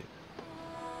free.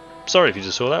 Sorry if you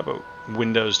just saw that, but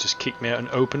Windows just kicked me out and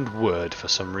opened Word for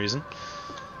some reason.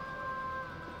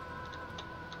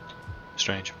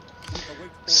 Strange.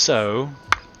 So,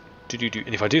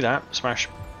 and if I do that, smash.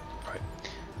 Right.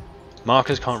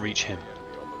 Marcus can't reach him.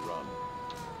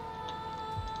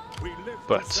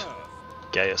 But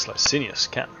Gaius Licinius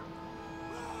can.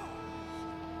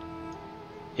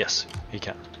 Yes, he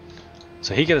can.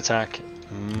 So he can attack.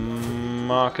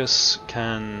 Marcus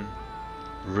can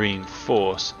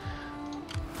reinforce.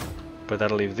 But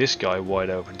that'll leave this guy wide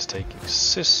open to taking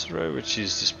Cicero, which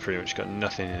is just pretty much got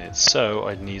nothing in it. So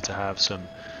I'd need to have some...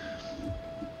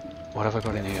 What have I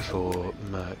got in here for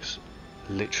mercs?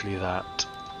 Literally that.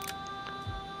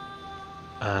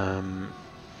 Oh,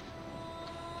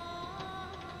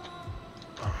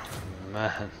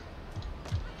 man.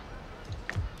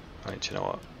 Right, you know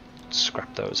what?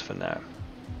 Scrap those for now.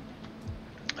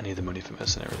 I need the money for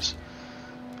mercenaries.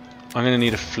 I'm going to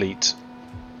need a fleet,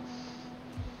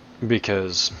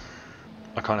 because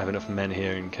I can't have enough men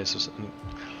here in case of...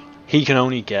 He can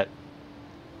only get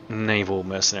naval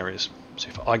mercenaries. So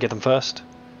if I get them first,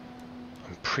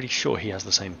 I'm pretty sure he has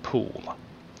the same pool.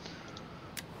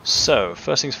 So,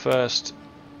 first things first,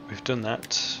 we've done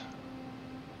that.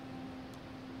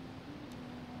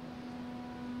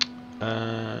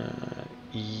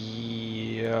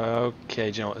 Yeah,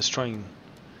 okay, do you know what, let's try and...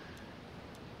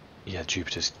 Yeah,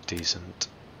 Jupiter's decent.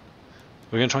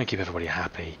 We're going to try and keep everybody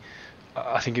happy.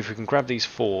 I think if we can grab these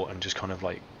 4 and just kind of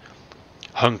like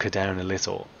hunker down a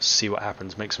little, see what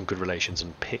happens, make some good relations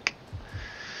and pick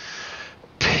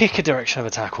a direction of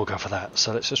attack, we'll go for that.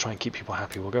 So let's just try and keep people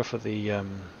happy. We'll go for the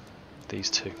these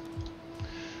 2.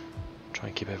 Try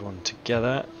and keep everyone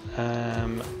together.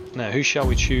 Now, who shall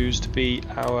we choose to be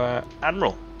our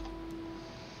admiral?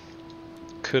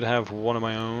 Could have one of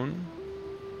my own.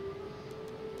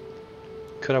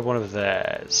 Could have one of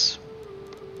theirs.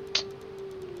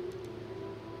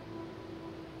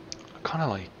 I kind of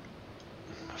like...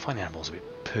 I find the animals a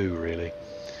bit poo, really.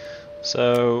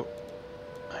 So...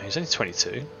 he's only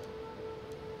 22.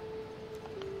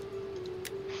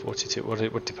 42,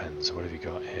 what depends, what have you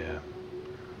got here?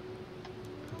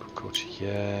 Agriculture,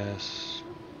 yes.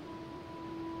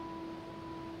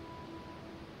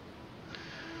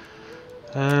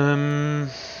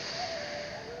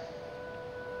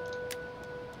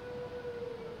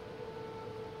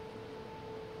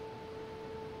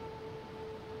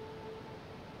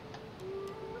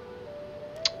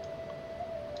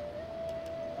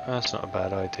 That's not a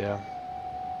bad idea.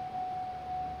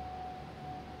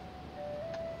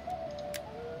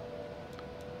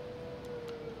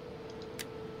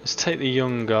 Let's take the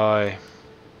young guy.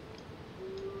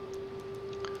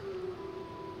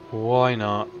 Why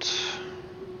not?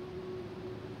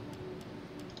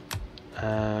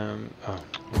 Oh,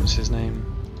 what's his name?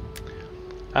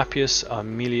 Appius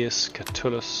Armilius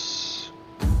Catullus.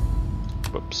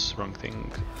 Whoops, wrong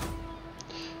thing.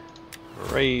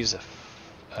 Raise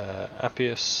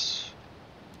Appius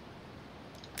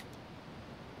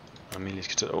Armilius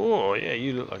Catullus. Oh yeah,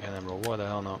 you look like an emerald. Why the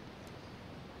hell not?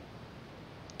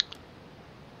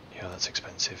 Yeah, that's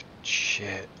expensive.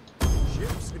 Shit.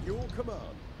 Ships at your command.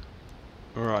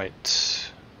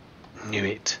 Right. Knew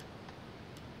it.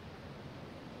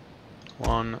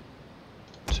 1,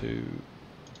 2.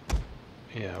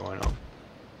 Yeah, why not?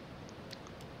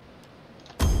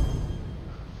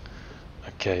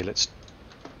 Okay, let's.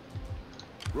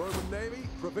 Roman Navy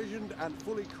provisioned and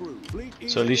fully crewed. Fleet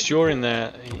So at least you're in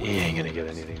there. He ain't gonna get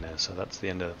anything there. So that's the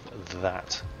end of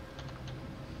that.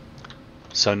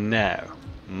 So now,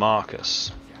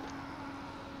 Marcus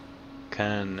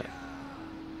can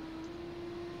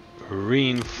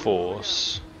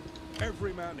reinforce.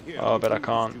 Every man here. Oh, but I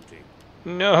can't.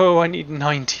 No, I need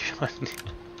 90.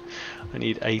 I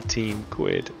need 18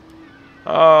 quid.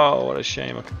 Oh, what a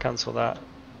shame. I could cancel that.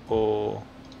 Or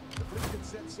The fleet can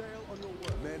set sail on your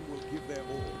word. Men will give their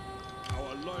all.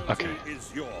 Our loyalty okay,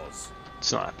 is yours.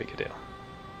 it's not that big a deal.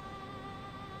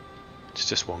 It's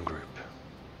just one group.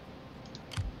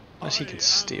 Unless he can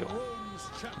steal.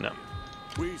 No.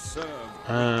 We serve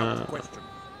Uh, without question.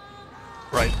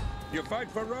 Right. You fight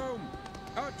for Rome.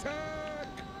 Attack!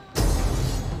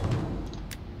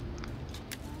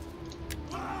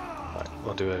 Right,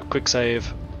 we'll do a quick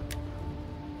save.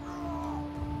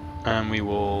 And we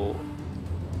will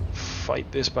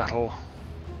fight this battle.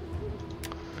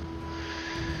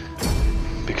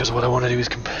 Because what I want to do is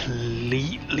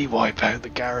completely wipe out the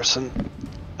garrison.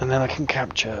 And then I can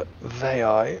capture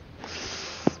Veii.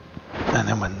 And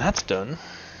then when that's done,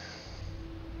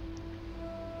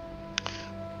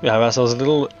 we have ourselves a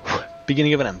little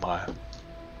beginning of an empire.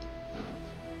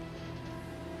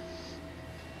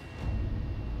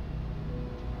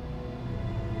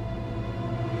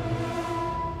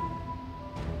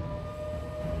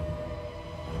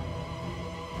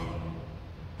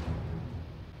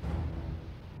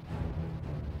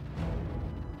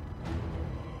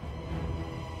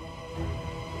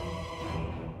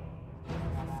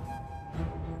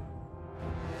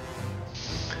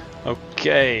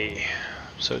 Okay,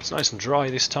 so it's nice and dry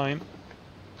this time.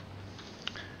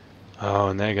 Oh,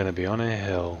 and they're going to be on a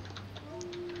hill.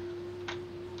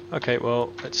 Okay,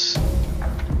 well, let's...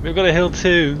 We've got a hill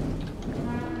too.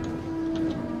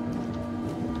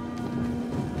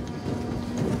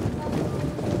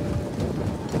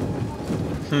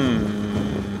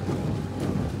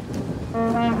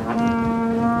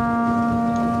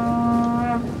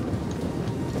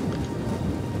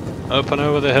 Up and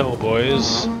over the hill,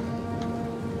 boys.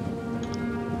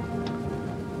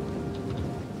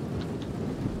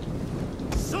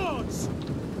 Swords!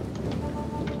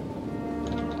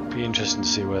 Be interesting to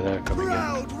see where they're coming in.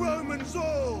 Proud Romans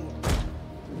all!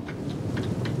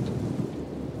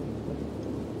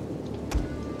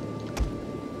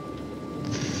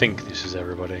 I think this is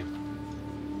everybody.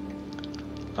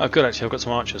 Oh good, actually I've got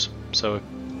some archers, so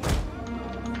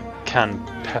I can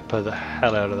pepper the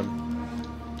hell out of them.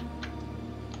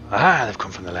 Ah, they've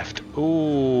come from the left.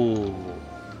 Ooh.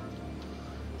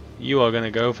 You are going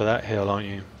to go for that hill, aren't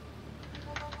you?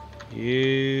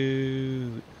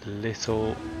 You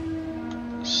little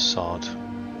sod.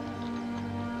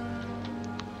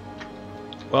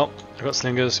 Well, I've got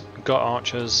slingers, got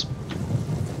archers.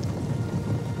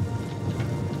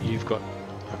 You've got,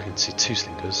 I can see 2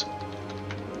 slingers.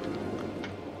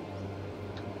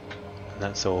 And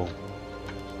that's all.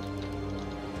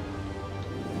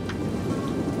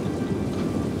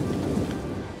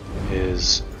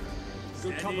 Is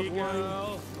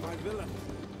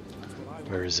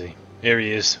where is he? Here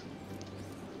he is.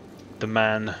 The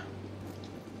man.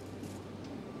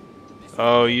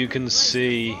 Oh, you can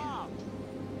see.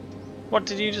 What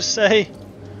did you just say?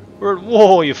 We're at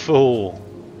war, you fool.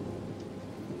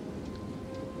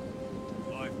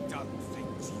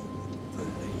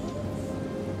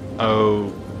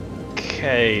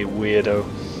 Okay, weirdo.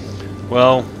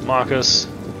 Well, Marcus,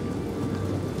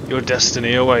 your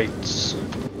destiny awaits.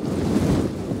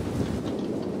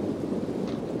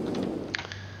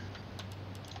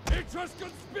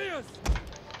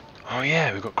 Oh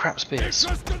yeah, we've got crap spears.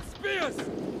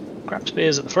 Crap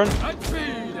spears at the front.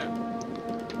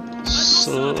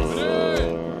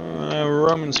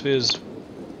 Roman spears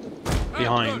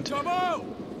behind.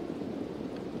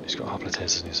 He's got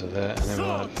hoplites, so there, and then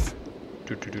we'll have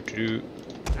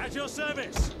At your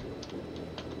service.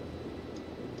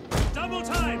 Double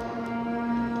time.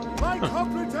 My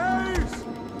hoplites!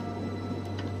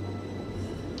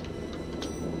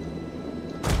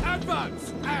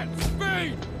 Advance at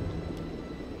speed.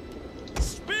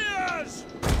 Spears.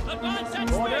 Advance at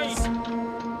speed.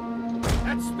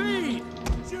 At speed.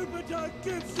 Jupiter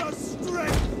gives us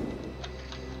strength!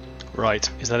 Right,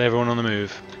 is that everyone on the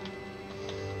move?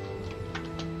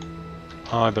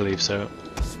 I believe so.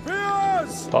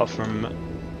 Spears! Apart from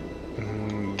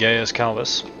Gaius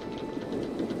Calvus.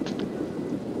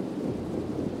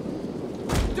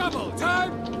 Double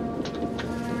time.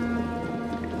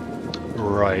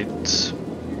 Right.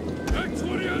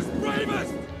 Victorious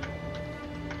bravest.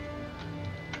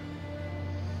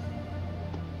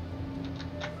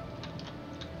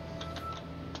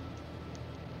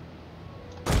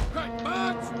 Right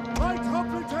march. My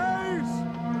hoplites!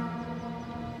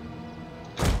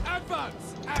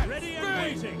 Advance at ready and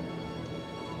waiting.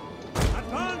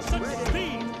 Advance at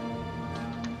speed.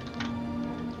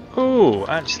 Oh,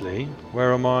 actually,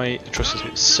 where are my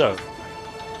Etruscans? So, do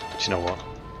you know what?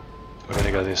 We're going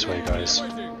to go this way, guys.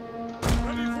 Ready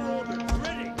for order.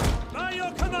 Ready. By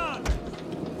your command.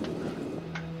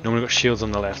 Normally we've got shields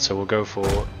on the left, so we'll go for,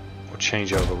 we'll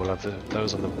change over. We'll have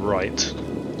those on the right.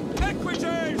 Equites.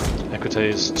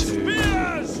 Equites to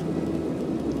Spears.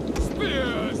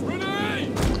 Spears.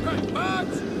 Ready. Right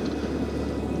march.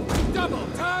 Double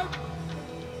time.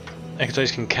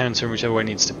 Equites can counter in whichever way it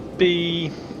needs to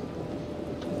be.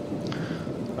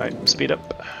 Right, speed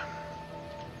up.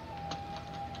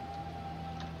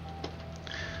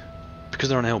 Because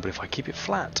they're on a hill, but if I keep it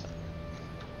flat,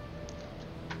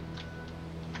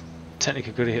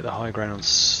 technically could hit the high ground on,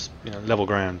 you know, level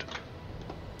ground.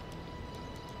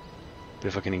 But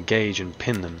if I can engage and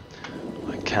pin them,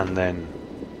 I can then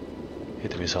hit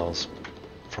the missiles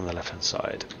from the left-hand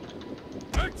side.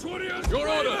 Your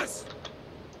orders.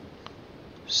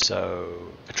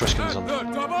 So Etruscans on the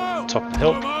double. top of the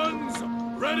hill. Commands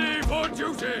ready for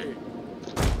duty.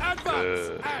 Advance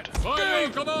Good. at fire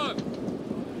command.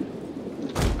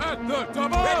 At the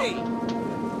double. Ready.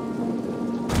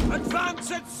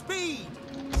 Advance at speed.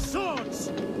 Swords.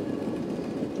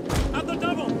 At the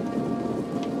double.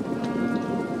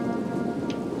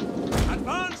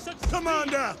 Advance at speed.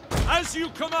 Commander! As you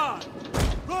command.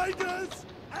 Riders!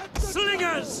 At the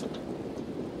Slingers.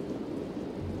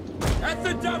 At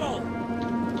the double.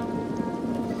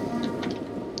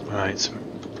 Right.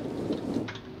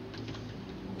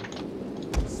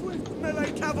 Swift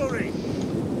melee cavalry!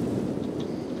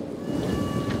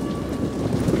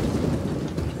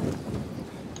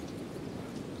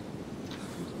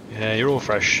 Yeah, you're all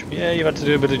fresh. Yeah, you've had to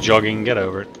do a bit of jogging. Get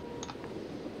over it.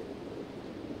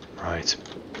 Right.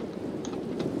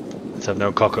 Let's have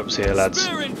no cock-ups here, lads.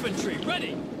 Spear infantry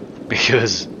ready.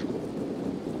 Because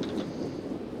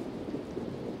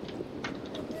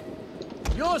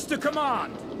Yours to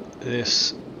command.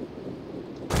 this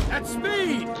At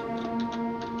speed.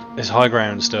 high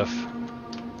ground stuff,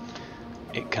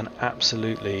 it can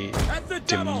absolutely At the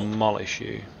double. demolish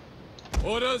you.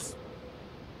 Orders.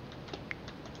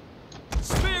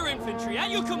 Spear infantry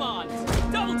at your command.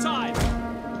 Double time.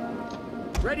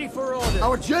 Ready for orders.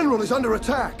 Our general is under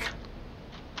attack.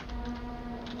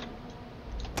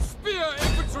 Spear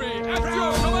infantry at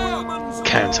your command.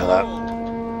 Counter that.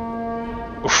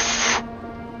 Oof.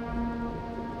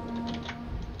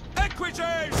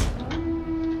 Equities.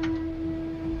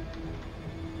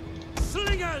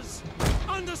 Slingers.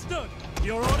 Understood.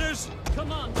 Your orders,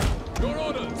 Commander. Your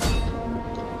orders.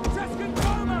 Tuscan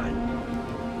bowmen.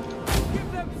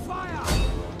 Give them fire.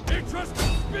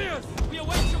 Etruscan spears. We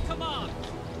await your command.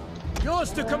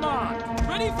 Yours to command.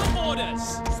 Ready for orders.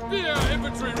 Spear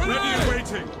infantry ready. Ready and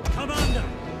waiting. Commander.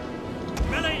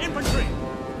 Melee infantry.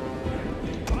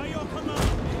 By your command.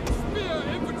 Spear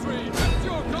infantry at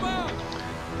your command.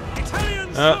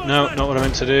 Italian No, not what I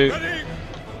meant to do. ready.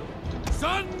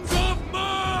 Sons of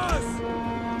Mars.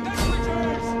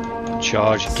 Equities.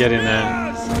 Charge, get in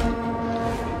there.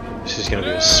 Spears. This is going to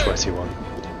be a sweaty one.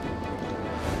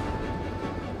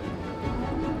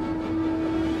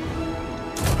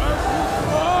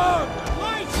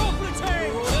 Light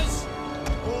completing. Orders.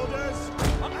 Orders.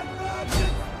 Advance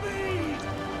at speed.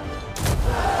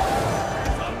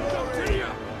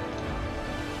 Continue.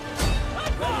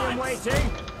 Advance. Waiting.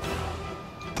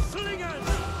 Slingers.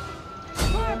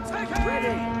 Fire taker.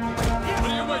 Ready.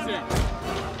 Ready and waiting.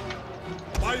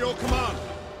 By your command.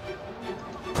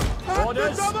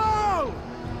 Orders. Double.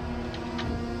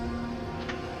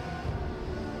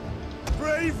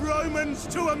 Brave Romans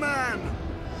to a man.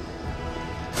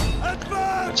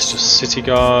 Advance. It's just city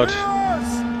guard.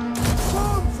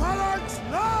 Form phalanx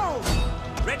now.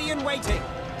 Ready and waiting.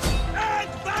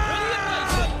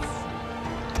 Advance.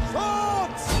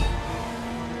 Swords.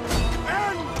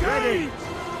 Engage.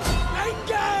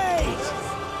 Engage.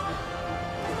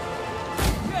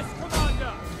 Yes,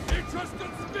 Commander.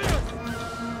 Etruscan spears.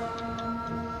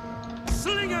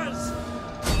 Slingers.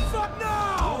 Fuck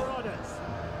now. Orders.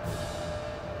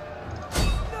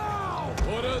 Now.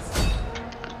 Orders.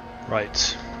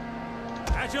 Right.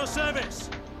 At your service.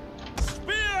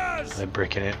 Spears. They're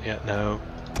bricking it. Yeah, no.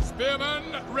 Spearmen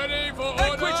ready for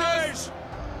orders.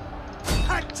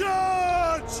 At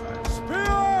charge.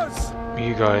 Spears.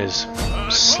 You guys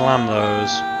slam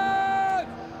those.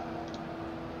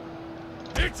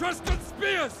 Etruscan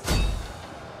spears.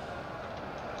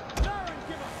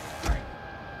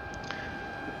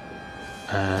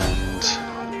 And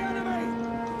On the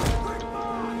enemy. Quick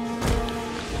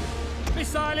march.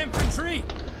 Missile infantry.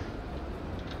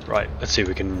 right, let's see if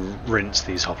we can rinse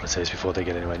these hoplites before they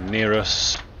get anywhere near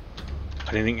us.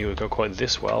 I didn't think it would go quite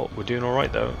this well. We're doing all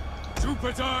right though.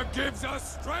 Jupiter gives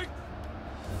us strength.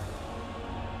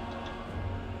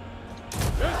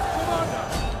 Yes, Commander.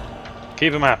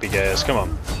 Keep them happy, guys. Come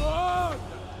on. On.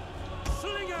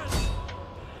 Slingers.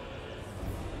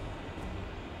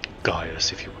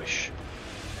 Gaius, if you wish.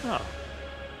 Oh.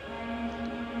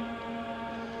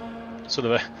 Sort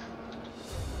of a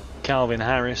Calvin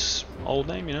Harris old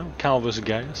name, you know? Calvus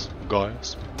Gaius.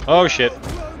 Gaius. Oh shit.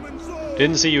 Romans all.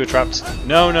 Didn't see you were trapped.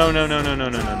 No, no, no, no, no, no,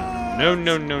 no, no, no,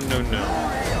 no, no, no, no.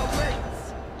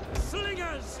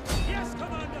 Slingers. Yes,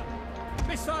 Commander.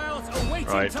 Missiles awaiting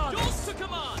Right. targets. Yours to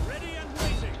command. Ready and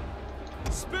waiting.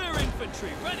 Spear infantry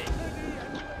ready.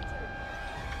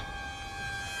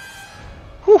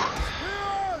 Whew.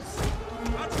 Spears.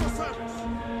 At your service.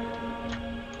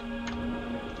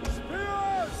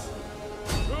 Spears.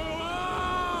 To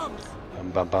arms. Bam,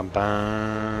 bam, bam,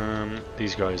 bam.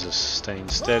 These guys are staying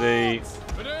steady.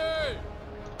 Ready.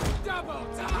 Double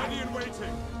time. Ready and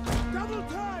waiting. Double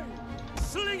time.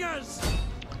 Slingers.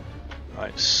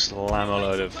 Right, slam a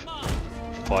load of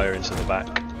fire into the back.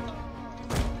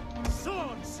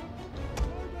 Swords.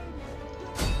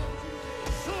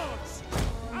 Swords.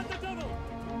 And the double.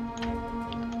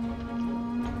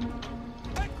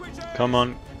 Equities. Come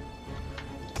on.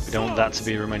 We don't want that to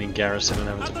be a remaining garrison and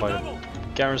having to And the fight double. a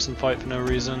garrison fight for no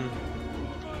reason.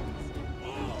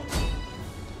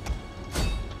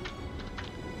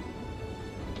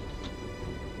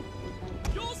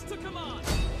 Yours to command.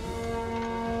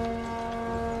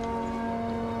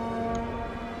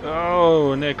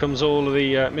 Oh, and there comes all of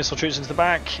the missile troops into the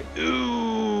back.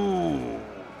 Ooh,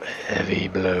 heavy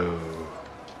blow.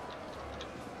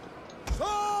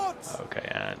 Swords. Okay,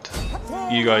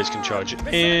 and you guys can charge it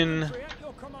in. At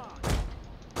your command.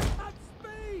 At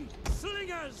speed.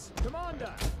 Slingers.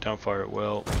 Commander. Don't fire at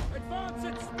will. Advance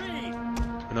at speed.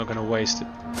 We're not going to waste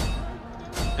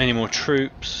any more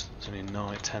troops. There's only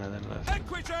 9, 10 of them left.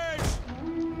 Equities.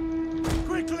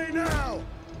 Quickly now.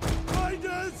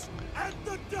 Riders at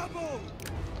the double.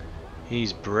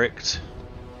 He's bricked.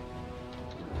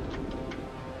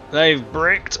 They've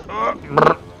bricked. Oh,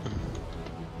 brr.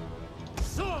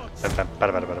 Swords.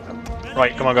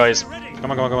 Right, come on guys.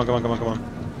 Come on, come on, come on, come on, come on, come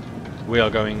on. We are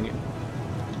going.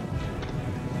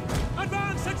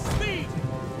 Advance at speed!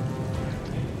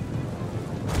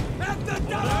 At the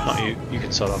Not you. You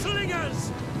can start off.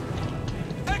 Slingers!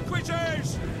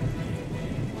 Equities!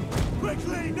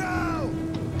 Quickly now!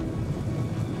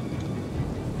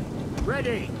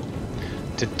 Ready!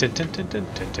 Tin, tin, tin, tin, tin,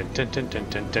 tin, tin, tin, tin, tin,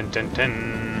 tin, tin, tin,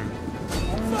 tin.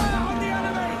 Fire on the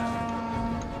enemy!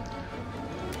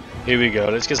 Here we go.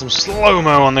 Let's get some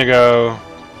slow-mo on the go.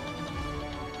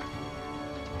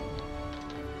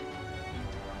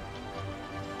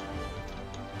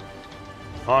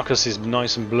 Marcus is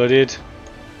nice and bloodied.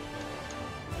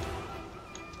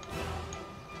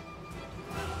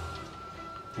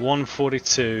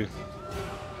 $142.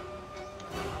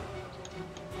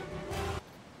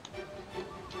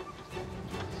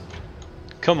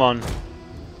 Come on.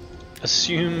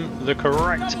 Assume the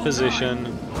correct position.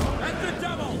 At the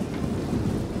double!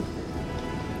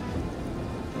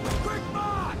 Quick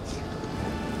march!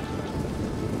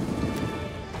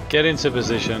 Get into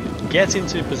position. Get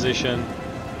into position.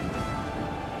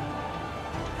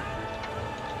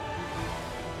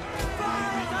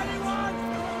 Fire at anyone!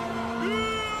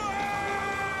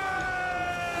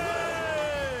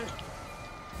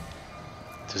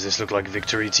 Does this look like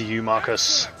victory to you,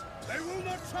 Marcus? They will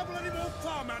not trouble any more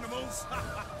farm animals.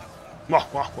 Wah,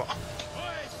 wah, wah. Oi,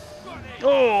 got it!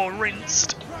 Oh,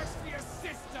 rinsed. Christ for your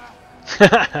sister!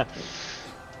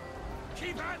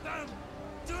 Keep at them!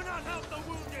 Do not help the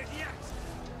wounded yet!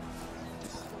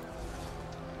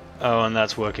 Oh, and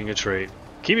that's working a treat.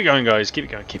 Keep it going, guys. Keep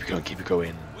it going. Keep it going. Keep it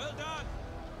going. Well done!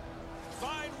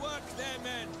 Fine work there,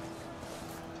 men!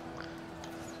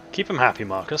 Keep them happy,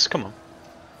 Marcus. Come on.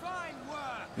 Fine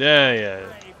work! Yeah, yeah.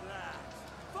 Brave lad!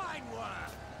 Fine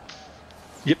work!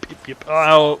 Yep, yep, yep.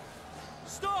 Oh.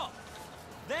 Stop!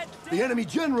 They're dead! The enemy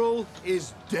general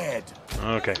is dead.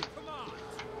 Okay. Come on!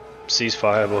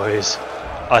 Ceasefire, boys.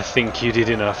 I think you did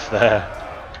enough there.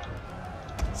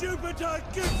 Jupiter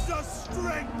gives us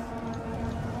strength!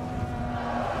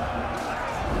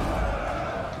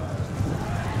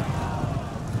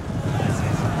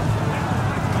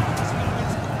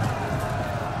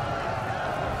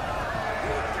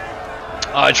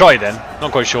 I tried then.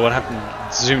 Not quite sure what happened.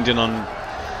 Zoomed in on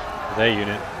their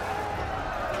unit.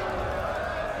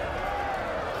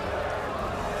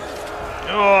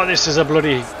 Oh, this is a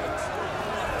bloody...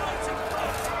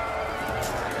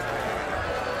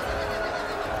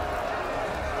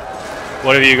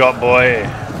 What have you got, boy?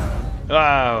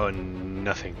 Oh,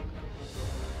 nothing.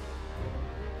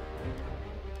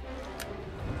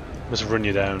 Must run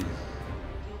you down.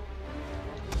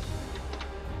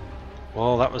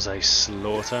 Well, that was a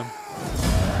slaughter.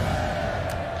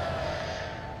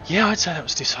 Yeah, I'd say that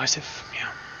was decisive. Yeah.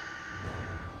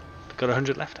 Got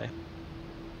 100 left, eh?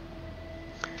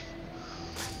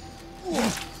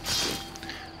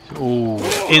 Ooh,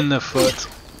 in the foot,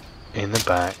 in the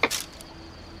back.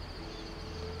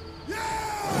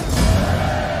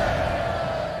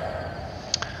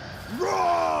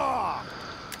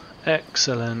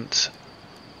 Excellent.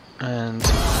 And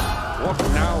What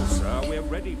now, sir? We're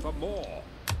ready for more.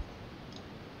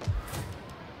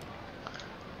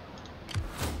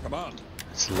 Come on.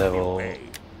 let's level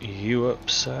you up,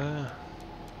 sir.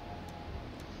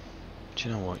 Do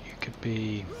you know what? You could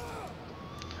be...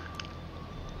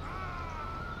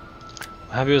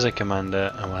 We'll have you as a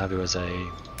commander, and we'll have you as a...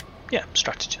 yeah,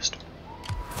 strategist.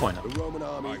 Why not? The Roman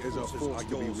army is a force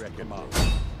to be reckoned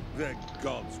with. Their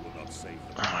gods will not save them.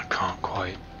 Oh, I can't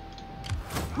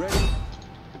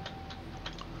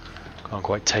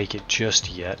quite take it just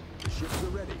yet. The ships are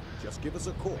ready. Just give us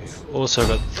a course. Also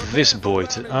got this boy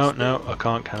to... oh no, I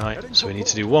can't, can I? So we need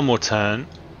to do one more turn.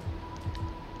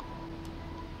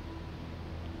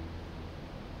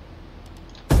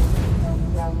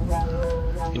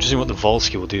 Interesting what the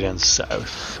Volsky will do down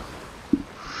south.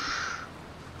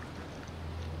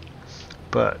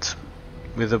 But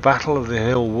with the Battle of the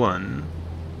Hill won,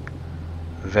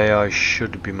 Veii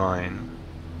should be mine.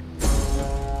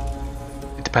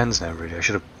 It depends now, really. I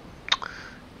should have...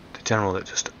 the general that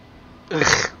just...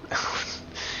 ugh.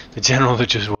 The general that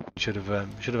just should have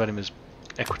had him as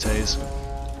Equites.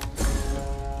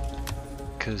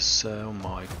 Because, oh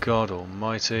my god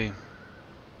almighty.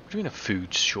 What do you mean a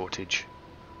food shortage?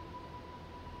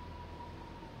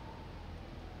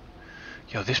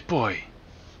 Yo, this boy!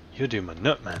 You're doing my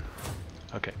nut, man.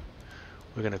 Okay,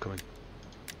 we're gonna come and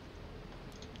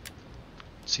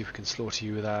see if we can slaughter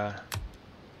you with our...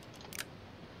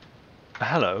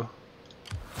 hello?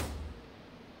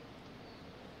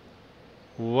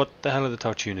 What the hell are the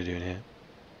Tartuna doing here?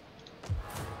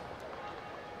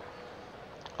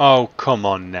 Oh, come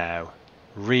on now.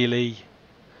 Really?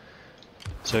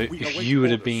 So We if await you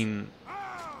would have orders. been...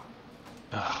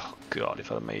 Oh god,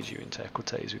 if I'd have made you into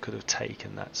Equites, we could have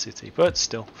taken that city. But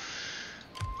still.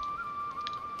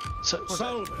 So,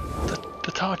 Solve it.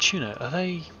 the Tartuna, are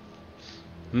they...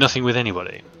 Nothing with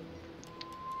anybody?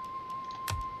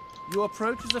 You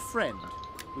approach as a friend.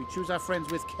 We choose our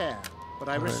friends with care, but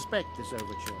I Alright. respect this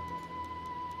overture.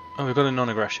 Oh, we've got a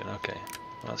non-aggression, okay.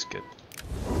 Well, that's good.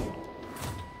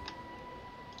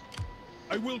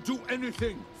 I will do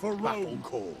anything for Rome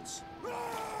calls.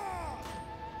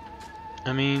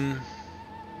 I mean...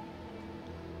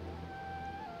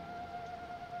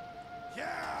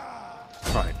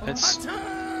 Right, let's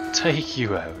take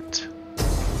you out.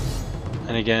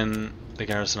 And again, the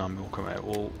garrison army will come out.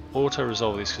 We'll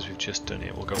auto-resolve this because we've just done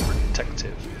it. We'll go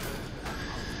protective.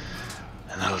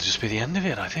 And that'll just be the end of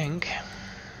it, I think.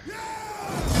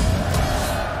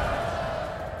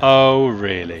 Oh, I'm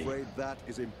really? afraid that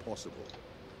is impossible.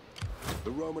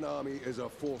 The Roman army is a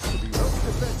force to be. Those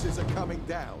defenses are coming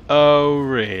down. Oh,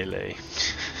 really?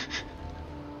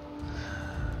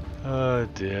 Oh,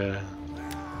 dear.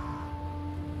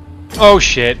 Oh,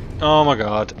 shit. Oh, my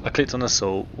god. I clicked on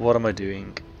assault. What am I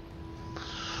doing?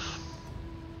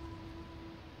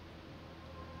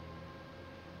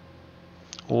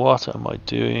 What am I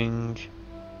doing?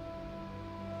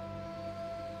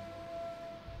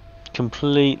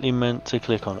 Completely meant to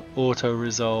click on auto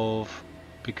resolve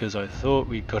because I thought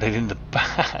we got it in the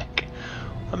back.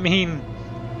 I mean,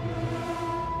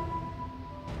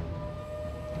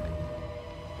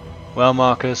 well,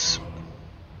 Marcus,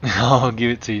 I'll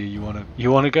give it to you.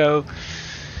 You wanna go?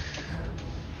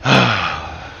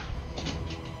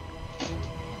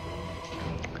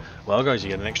 Well, guys, you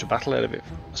get an extra battle out of it,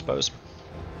 I suppose.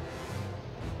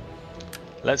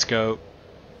 Let's go.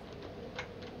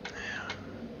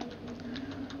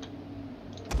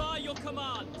 By your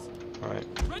command. Right,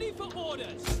 Ready for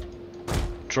orders.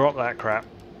 drop that crap.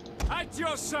 At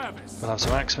your service. We'll have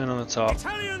some axemen on the top.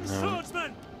 Italian No.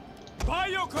 swordsmen. By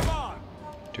your command.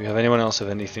 Do we have anyone else of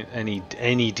anything,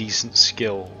 any decent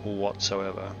skill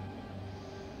whatsoever?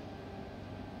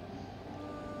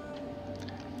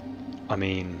 I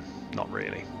mean, not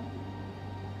really.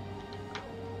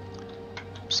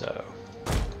 So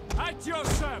At your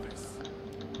service.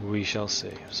 we shall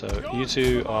see. So you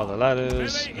two are the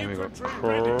ladders, and we've got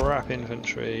crap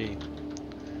infantry.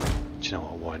 Do you know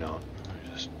what? Why not?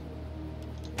 Just,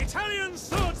 Italian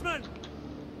swordsmen.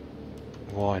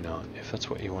 why not? If that's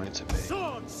what you want it to be.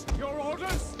 Swords. Your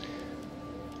orders.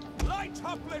 Light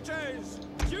hoplites.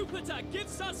 Jupiter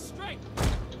gives us strength.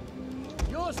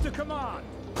 Yours to command.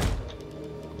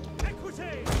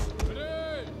 Equities.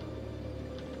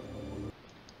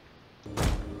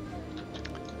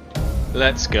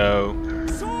 Let's go.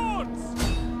 Swords.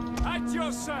 At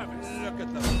your service. Look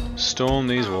at them. Storm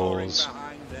these Cowering walls.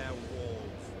 behind their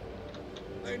walls.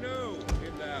 They know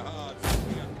in their hearts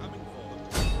we are coming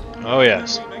for them. Oh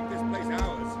yes. When we make this place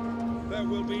ours, there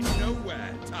will be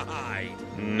nowhere to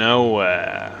hide.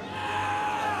 Nowhere.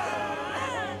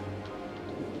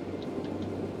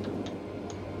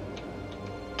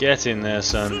 Get in there,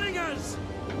 son. Slingers.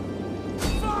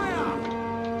 Fire.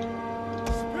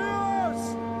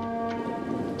 Spears.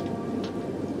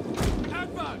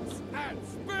 Advance at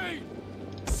speed.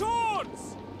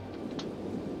 Swords.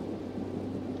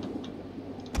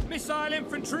 Missile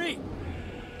infantry.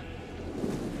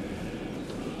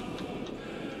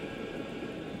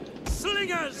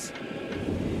 Slingers.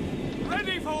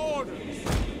 Ready for orders.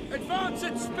 Advance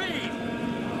at speed.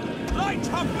 Light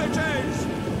hoplites.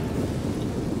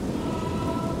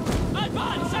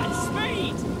 Advance at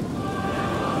speed.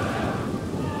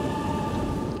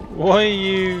 Why are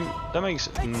you... That makes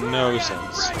no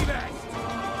sense.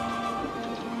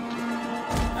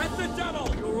 At the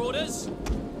double. Your orders.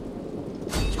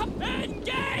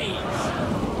 Engage.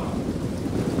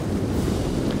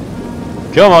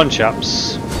 Come on,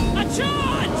 chaps. A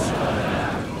charge.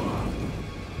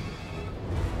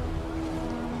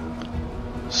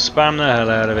 Spam the hell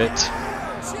out of it.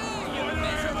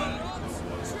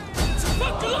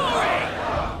 For glory.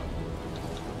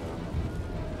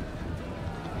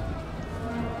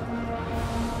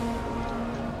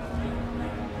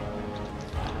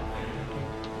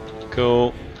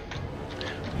 Cool.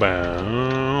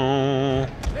 Bow.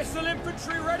 Missile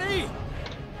infantry ready.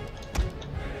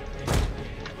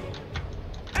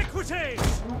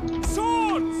 Equities.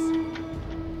 Swords.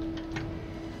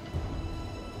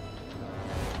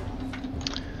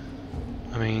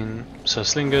 I mean, so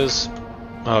slingers.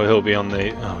 Oh, he'll be on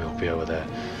the. Oh, he'll be over there.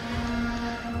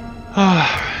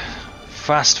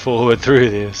 Fast forward through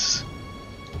this.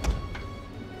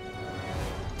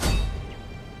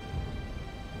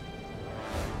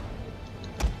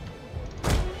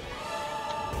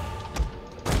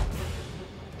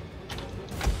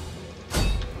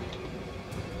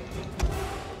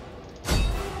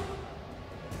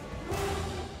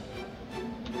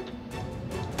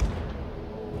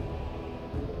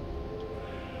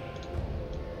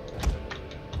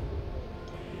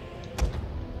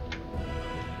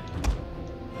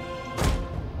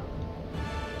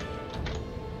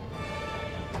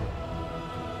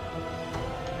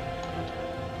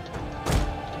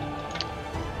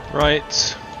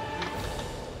 Right.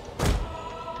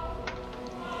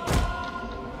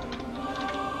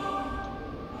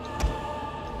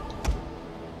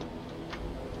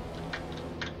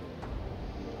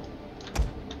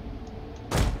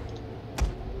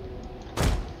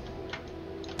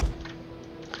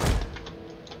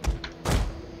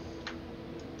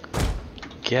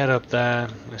 Get up there.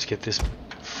 Let's get this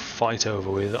fight over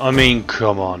with. I mean,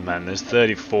 come on, man. There's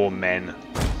 34 men.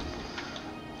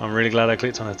 I'm really glad I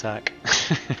clicked on attack.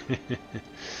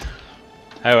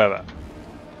 However,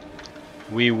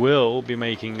 we will be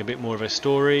making a bit more of a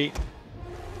story.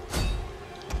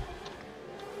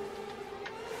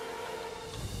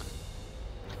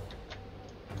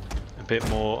 A bit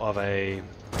more of a...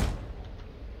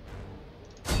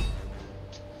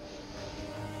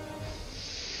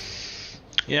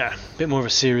 yeah, a bit more of a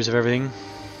series of everything.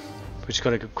 We just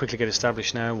got to quickly get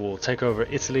established now. We'll take over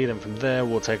Italy, then from there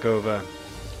we'll take over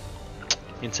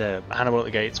into Hannibal at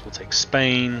the gates. We'll take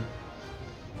Spain.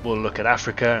 We'll look at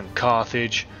Africa and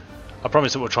Carthage. I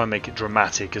promise that we'll try and make it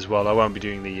dramatic as well. I won't be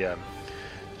doing the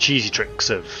cheesy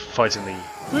tricks of fighting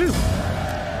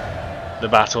the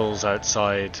battles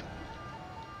outside.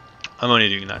 I'm only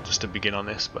doing that just to begin on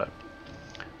this, but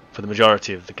for the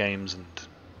majority of the games and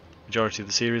majority of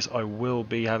the series, I will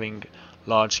be having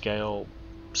large-scale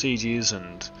sieges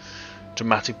and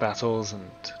dramatic battles, and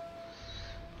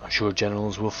I'm sure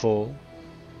generals will fall.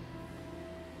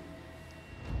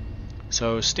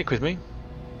 So stick with me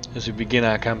as we begin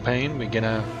our campaign, begin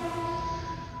our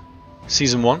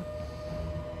Season 1.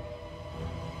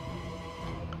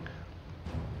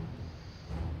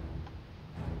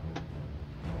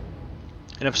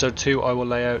 In Episode 2 I will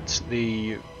lay out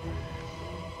the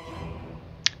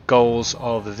goals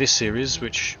of this series,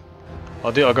 which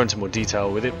I'll go into more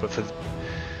detail with it, but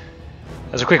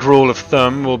as a quick rule of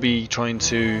thumb, we'll be trying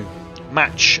to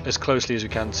match as closely as we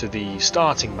can to the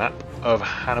starting map of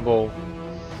Hannibal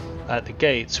at the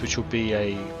gates, which will be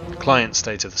a client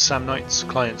state of the Samnites,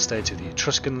 client state of the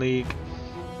Etruscan League,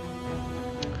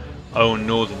 own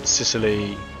northern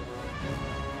Sicily,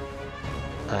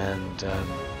 and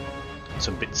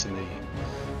some bits in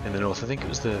the north. I think it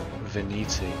was the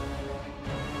Veneti.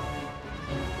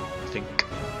 I think.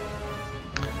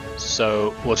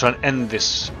 So we'll try and end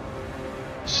this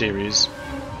series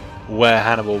where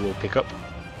Hannibal will pick up.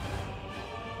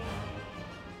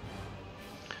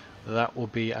 That will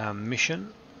be our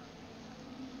mission.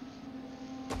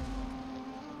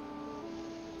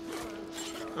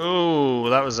 Oh,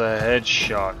 that was a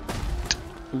headshot.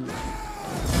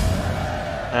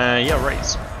 Yeah,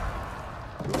 raise.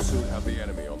 We'll soon have the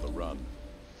enemy on the run.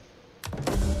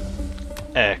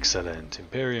 Excellent.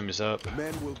 Imperium is up. The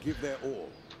men will give their all.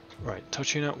 Right,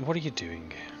 Tochino, what are you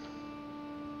doing?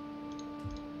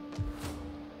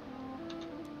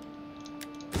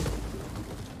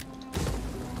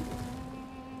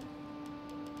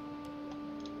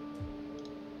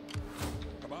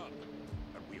 Come on,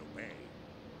 and we obey.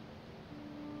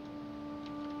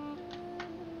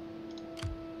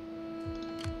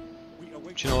 We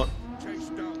await. Do you know what? Chase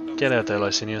down the Get out there,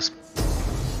 Licinius.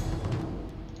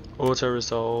 Auto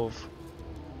resolve.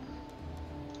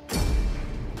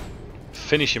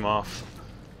 Finish him off.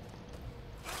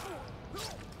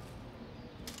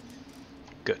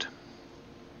 Good.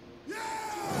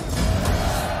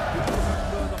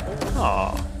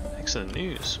 Ah, excellent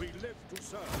news. We live to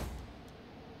serve.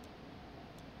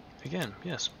 Again,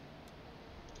 yes.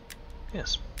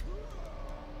 Yes.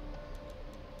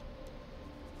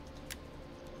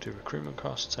 Do recruitment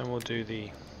costs, and we'll do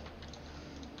the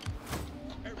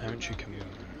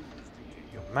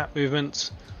your map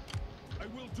movements. I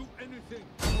will do anything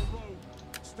for Rome.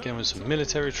 Again with some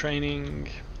military training.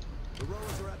 The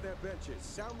rowers are at their benches.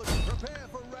 Sound the prepare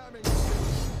for ramming.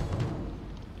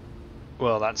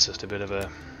 Well, that's just a bit of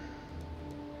a...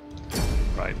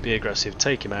 Right, be aggressive,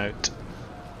 take him out.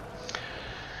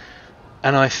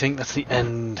 And I think that's the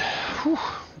end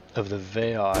of the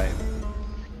Veii.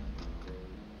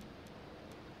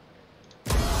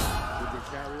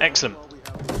 Excellent.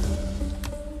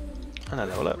 And a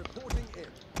level up.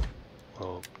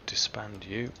 We'll disband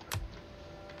you.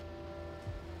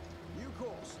 New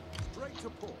course, straight to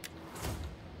port.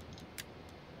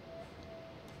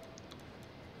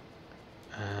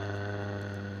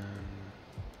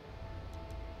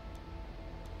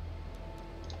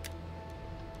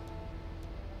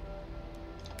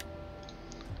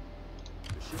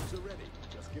 The ships are ready.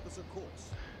 Just give us a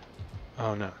course.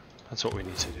 Oh no, that's what we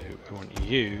need to do. We want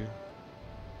you.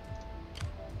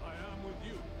 I am with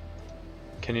you.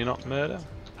 Can you not murder?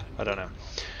 I don't know.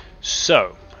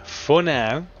 So, for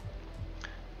now,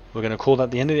 we're going to call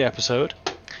that the end of the episode.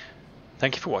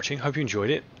 thank you for watching. Hope you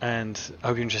enjoyed it, and I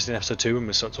hope you're interested in episode 2 when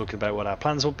we start talking about what our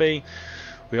plans will be.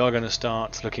 We are going to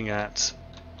start looking at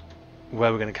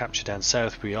where we're going to capture down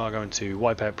south. We are going to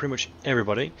wipe out pretty much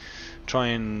everybody, try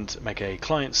and make a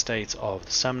client state of the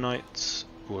Samnites.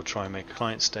 We'll try and make a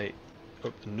client state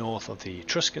up north of the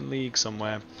Etruscan League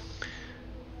somewhere,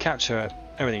 capture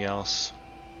everything else.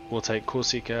 We'll take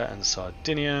Corsica and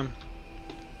Sardinia,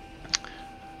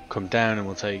 come down and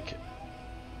we'll take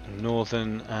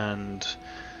northern and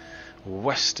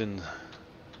western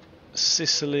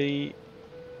Sicily.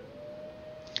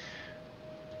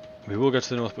 We will go to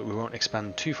the north, but we won't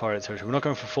expand too far out territory. We're not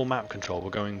going for full map control. We're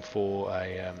going for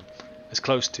a as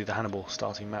close to the Hannibal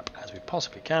starting map as we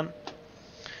possibly can.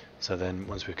 So then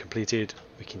once we've completed,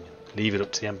 we can leave it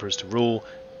up to the emperors to rule,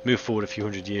 move forward a few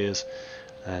hundred years,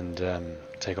 and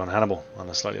take on Hannibal on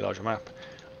a slightly larger map.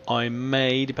 I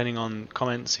may, depending on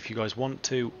comments, if you guys want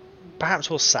to, perhaps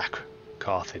we'll sack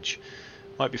Carthage.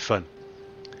 Might be fun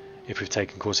if we've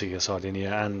taken Corsica,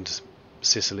 Sardinia and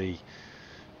Sicily.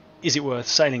 Is it worth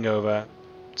sailing over,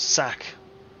 sack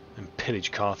and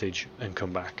pillage Carthage and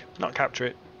come back? Not capture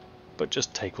it, but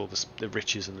just take all the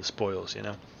riches and the spoils, you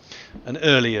know. An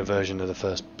earlier version of the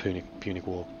first Punic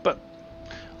War. But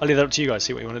I'll leave that up to you guys,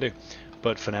 see what you want to do.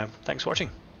 But for now, thanks for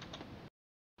watching.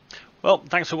 Well,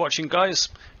 thanks for watching, guys.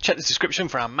 Check the description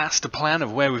for our master plan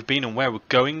of where we've been and where we're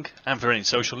going, and for any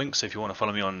social links if you want to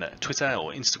follow me on Twitter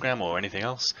or Instagram or anything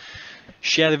else.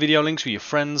 Share the video links with your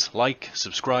friends, like,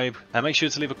 subscribe, and make sure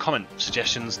to leave a comment,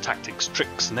 suggestions, tactics,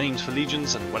 tricks, names for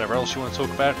legions, and whatever else you want to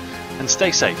talk about. And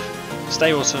stay safe,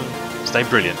 stay awesome, stay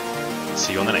brilliant.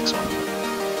 See you on the next one.